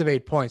take 6 of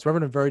 8 points. We're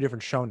having a very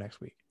different show next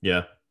week.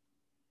 Yeah.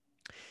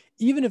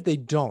 Even if they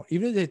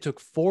took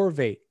 4 of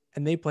 8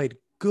 and they played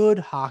good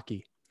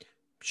hockey.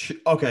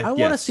 Okay. I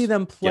want to see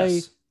them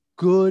play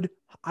good.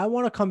 I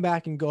want to come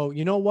back and go,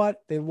 you know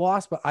what? They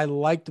lost, but I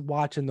liked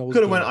watching those.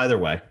 Could have went either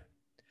way.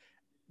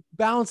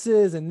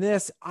 Bounces and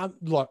this.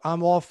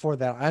 I'm all for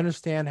that. I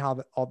understand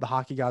how all the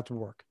hockey gods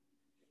work.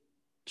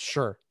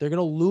 Sure, they're going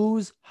to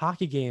lose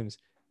hockey games.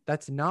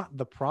 That's not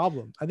the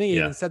problem. I think he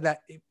even said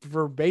that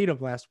verbatim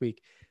last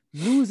week.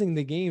 Losing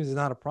the games is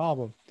not a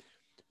problem.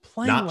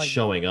 Not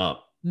showing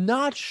up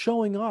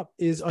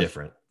is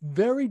different.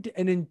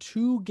 And in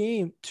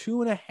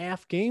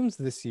 2.5 games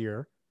this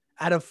year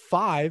out of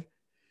 5,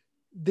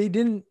 they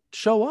didn't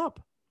show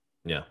up.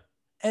 Yeah.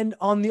 And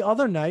on the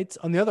other nights,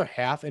 on the other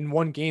half, in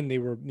one game, they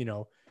were,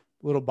 a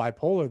little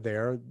bipolar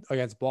there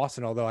against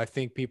Boston, although I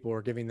think people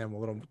were giving them a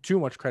little too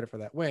much credit for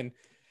that win.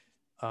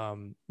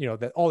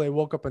 That they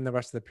woke up in the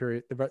rest of the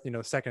period,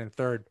 second and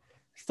third,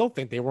 still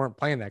think they weren't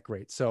playing that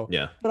great. So,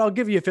 yeah, but I'll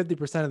give you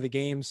 50% of the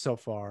games so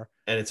far.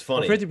 And it's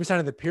funny. 50%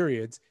 of the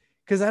periods,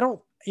 because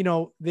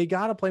they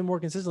got to play more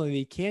consistently.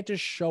 They can't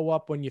just show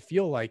up when you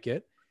feel like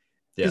it.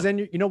 Because then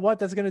you know what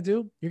that's going to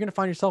do? You're going to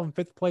find yourself in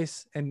 5th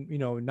place and,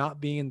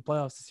 not being in the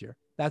playoffs this year.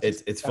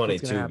 It's funny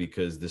too,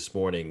 because this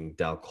morning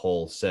Dal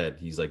Cole said,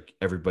 he's like,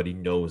 everybody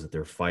knows that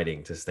they're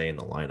fighting to stay in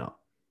the lineup.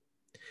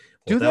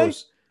 Do they?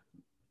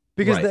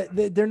 Because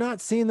they're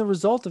not seeing the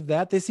result of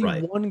that. They see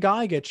one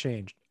guy get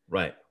changed.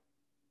 Right.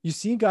 You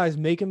see guys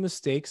making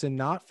mistakes and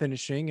not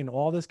finishing and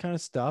all this kind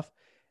of stuff.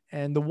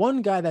 And the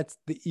one guy that's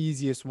the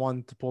easiest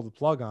one to pull the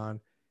plug on,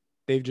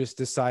 they've just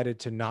decided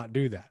to not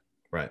do that.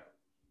 Right.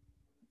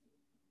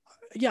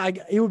 Yeah,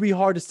 it would be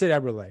hard to sit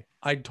Eberle.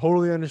 I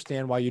totally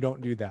understand why you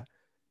don't do that.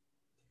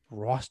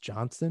 Ross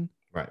Johnston?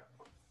 Right.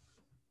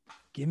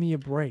 Give me a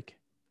break.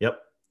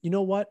 Yep. You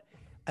know what?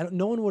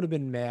 No one would have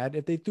been mad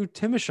if they threw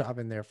Timashov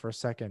in there for a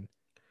second.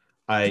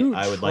 I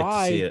would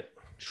like to see it.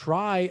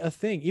 Try a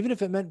thing. Even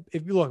if it meant,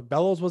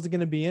 Bellows wasn't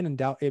going to be in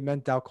and it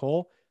meant Dal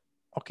Cole.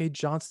 Okay,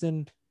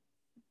 Johnston,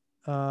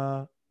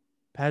 Pajot,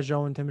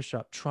 and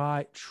Timashov.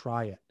 Try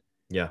it.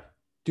 Yeah.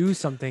 Do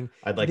something.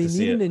 I'd like to see it.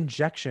 They need an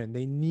injection.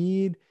 They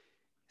need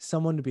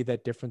someone to be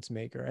that difference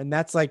maker. And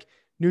that's like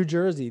New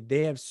Jersey.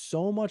 They have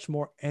so much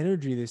more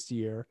energy this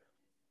year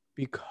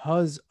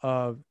because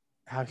of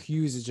how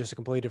Hughes is just a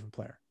completely different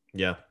player.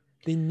 Yeah.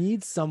 They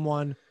need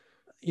someone,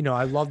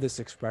 I love this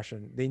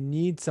expression. They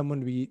need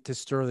someone to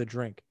stir the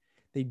drink.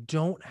 They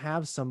don't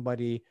have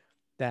somebody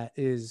that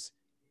is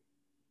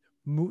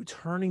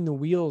turning the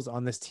wheels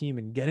on this team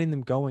and getting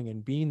them going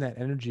and being that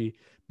energy.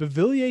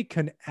 Beauvillier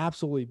can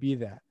absolutely be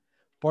that.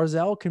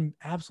 Barzal can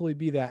absolutely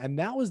be that. And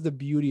that was the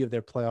beauty of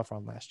their playoff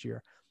run last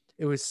year.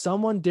 It was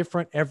someone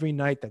different every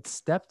night that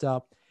stepped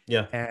up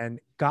and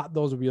got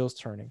those wheels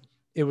turning.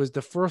 It was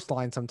the first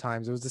line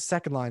sometimes. It was the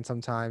second line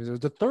sometimes. It was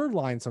the third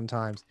line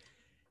sometimes.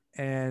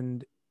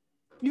 And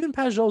even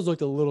Pajot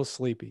looked a little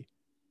sleepy.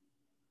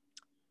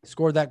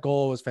 Scored that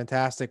goal. It was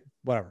fantastic.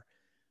 Whatever.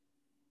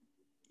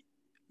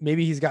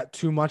 Maybe he's got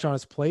too much on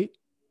his plate.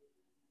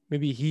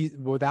 Maybe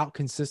without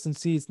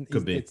consistency,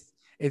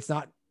 it's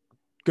not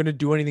going to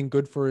do anything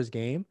good for his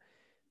game.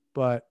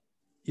 But,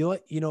 he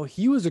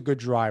was a good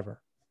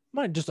driver.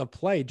 Not just a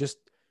play, just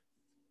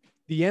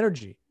the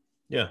energy.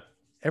 Yeah.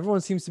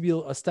 Everyone seems to be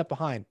a step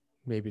behind.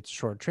 Maybe it's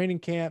short training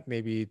camp.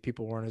 Maybe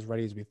people weren't as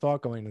ready as we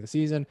thought going into the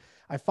season.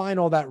 I find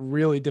all that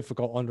really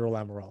difficult under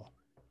Lamoriello.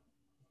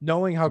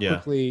 Knowing how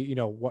quickly,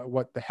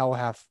 what the hell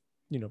half,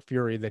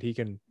 fury that he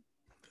can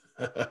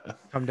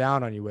come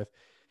down on you with.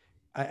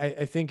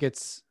 I think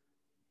it's,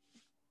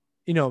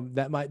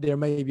 there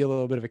may be a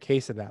little bit of a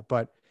case of that.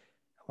 But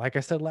like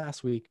I said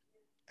last week,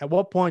 at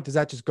what point does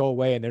that just go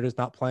away and they're just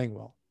not playing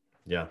well?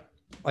 Yeah.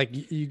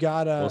 Like you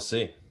gotta, we'll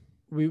see.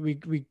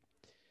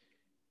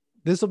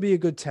 This will be a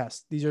good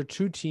test. These are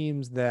two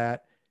teams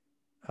that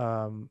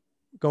going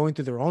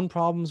through their own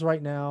problems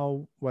right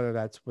now, whether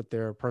that's with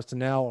their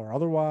personnel or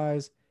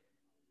otherwise.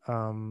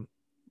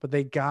 But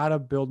they got to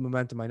build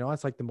momentum. I know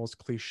it's like the most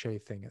cliche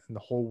thing in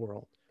the whole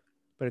world,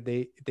 but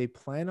they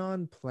plan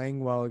on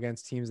playing well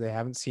against teams they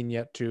haven't seen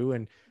yet too.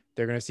 And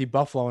they're going to see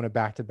Buffalo in a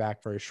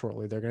back-to-back very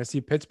shortly. They're going to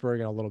see Pittsburgh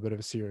in a little bit of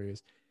a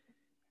series.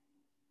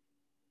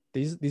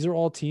 These are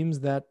all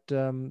teams that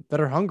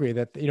are hungry,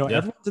 that,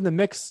 everyone's in the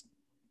mix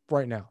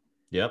right now.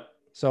 Yep.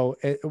 So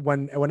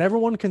when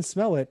everyone can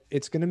smell it,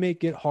 it's going to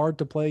make it hard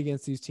to play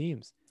against these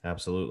teams.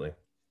 Absolutely.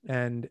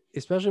 And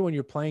especially when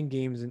you're playing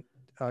games and,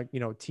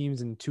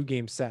 teams in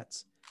 2-game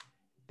sets,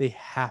 they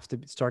have to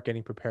start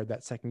getting prepared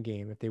that second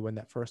game if they win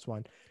that first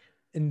one.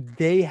 And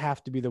they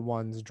have to be the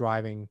ones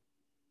driving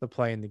the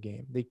play in the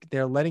game.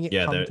 They're letting it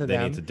come to them. They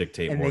need to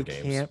dictate more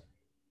games.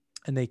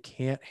 They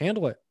can't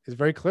handle it. It's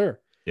very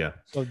clear. Yeah.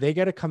 So they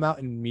got to come out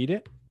and meet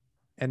it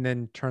and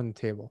then turn the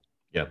table.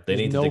 Yeah. They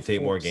need to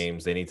dictate more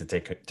games. They need to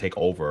take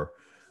over,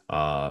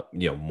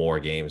 more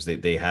games.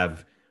 They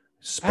have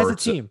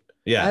spurts. As a team.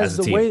 Yeah. As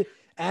the way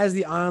as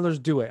the Islanders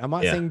do it. I'm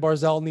not saying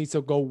Barzal needs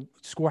to go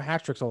score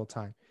hat tricks all the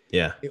time.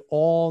 Yeah. They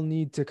all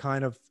need to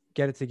kind of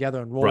get it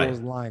together and roll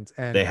those lines.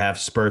 And they have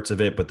spurts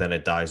of it, but then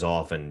it dies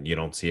off and you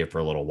don't see it for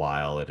a little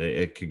while.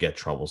 It could get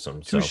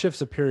troublesome. Two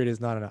shifts a period is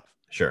not enough.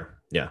 Sure.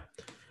 Yeah.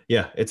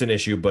 Yeah. It's an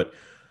issue, but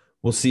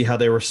we'll see how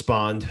they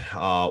respond.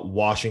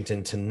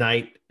 Washington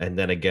tonight, and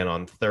then again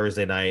on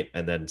Thursday night,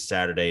 and then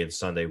Saturday and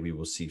Sunday, we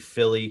will see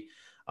Philly.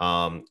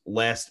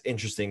 Last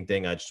interesting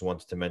thing I just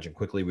wanted to mention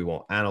quickly. We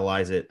won't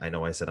analyze it. I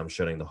know I said I'm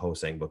shutting the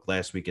Ho-Sang book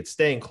last week. It's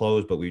staying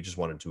closed, but we just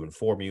wanted to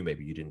inform you.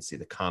 Maybe you didn't see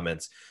the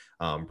comments.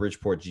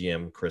 Bridgeport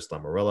GM Chris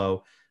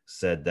Lamoriello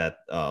said that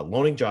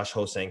loaning Josh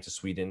Ho-Sang to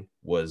Sweden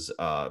was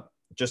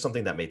just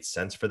something that made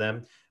sense for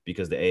them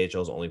because the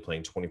AHL is only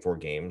playing 24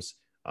 games.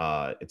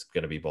 It's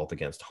going to be both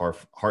against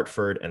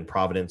Hartford and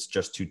Providence,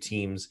 just 2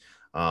 teams.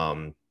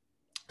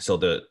 So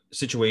the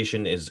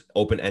situation is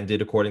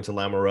open-ended, according to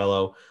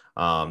Lamoriello.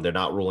 They're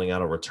not ruling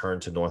out a return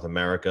to North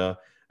America.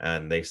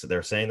 And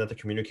they're saying that the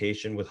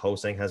communication with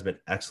Ho-Sang has been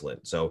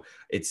excellent. So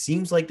it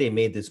seems like they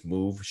made this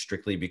move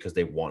strictly because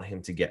they want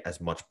him to get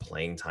as much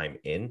playing time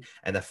in.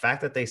 And the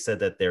fact that they said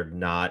that they're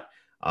not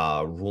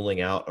ruling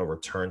out a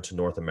return to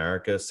North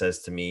America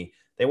says to me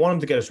they want him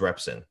to get his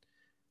reps in.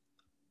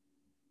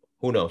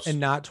 Who knows? And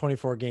not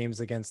 24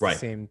 games against the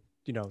same,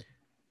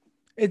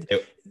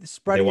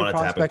 spreading your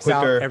prospects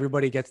out,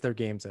 everybody gets their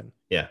games in.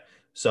 Yeah.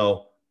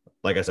 So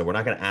like I said, we're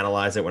not going to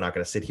analyze it. We're not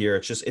going to sit here.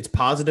 It's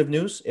positive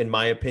news, in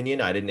my opinion.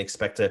 I didn't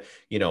expect to,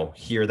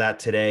 hear that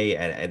today.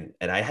 And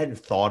I hadn't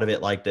thought of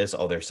it like this.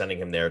 Oh, they're sending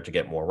him there to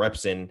get more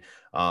reps in.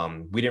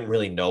 We didn't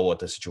really know what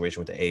the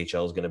situation with the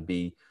AHL is going to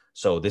be.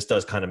 So this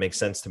does kind of make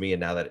sense to me. And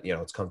now that,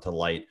 it's come to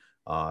light,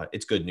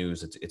 it's good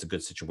news. It's a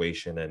good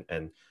situation.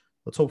 And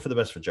let's hope for the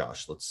best for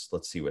Josh.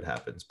 Let's see what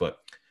happens. But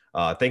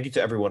thank you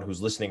to everyone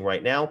who's listening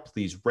right now.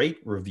 Please rate,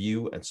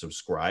 review, and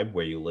subscribe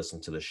where you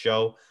listen to the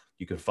show.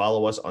 You can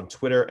follow us on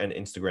Twitter and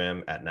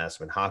Instagram at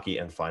Nasman Hockey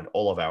and find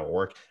all of our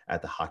work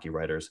at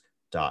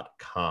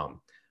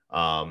thehockeywriters.com.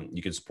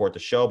 You can support the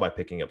show by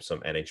picking up some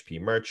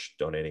NHP merch,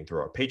 donating through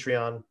our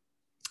Patreon.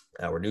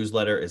 Our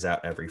newsletter is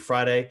out every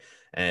Friday,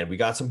 and we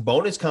got some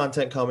bonus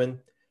content coming.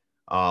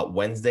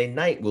 Wednesday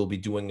night, we'll be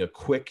doing a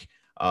quick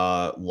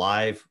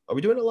live. Are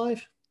we doing it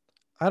live?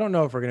 I don't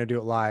know if we're going to do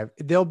it live.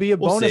 There'll be a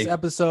bonus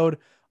episode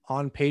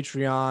on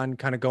Patreon,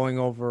 kind of going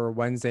over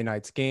Wednesday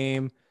night's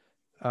game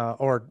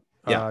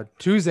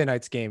Tuesday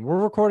night's game.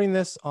 We're recording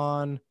this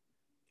on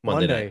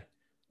Monday night,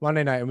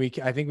 and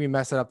I think we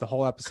messed it up the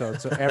whole episode.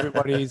 So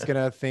everybody's going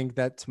to think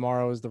that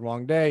tomorrow is the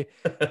wrong day.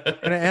 We're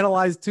going to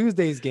analyze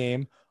Tuesday's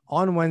game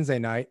on Wednesday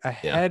night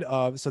ahead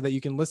of, so that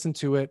you can listen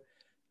to it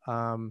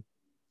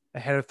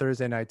ahead of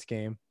Thursday night's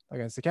game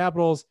against the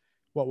Capitals.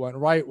 What went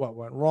right, what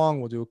went wrong.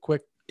 We'll do a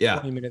quick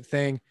 20-minute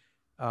thing.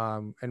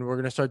 And we're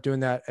going to start doing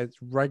that as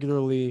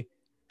regularly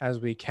as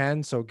we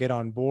can. So get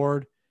on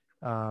board.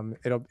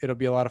 It'll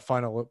be a lot of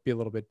fun. It'll be a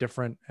little bit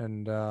different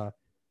and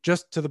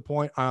just to the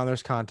point.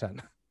 Islanders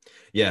content.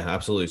 Yeah,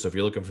 absolutely. So if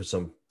you're looking for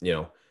some,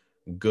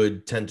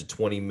 good 10 to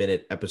 20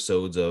 minute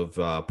episodes of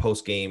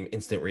post-game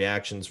instant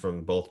reactions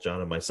from both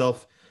John and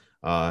myself,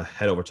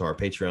 head over to our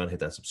Patreon, hit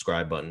that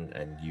subscribe button,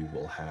 and you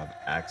will have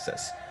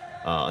access.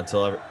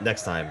 Until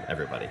next time,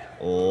 everybody,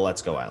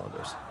 let's go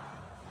Islanders.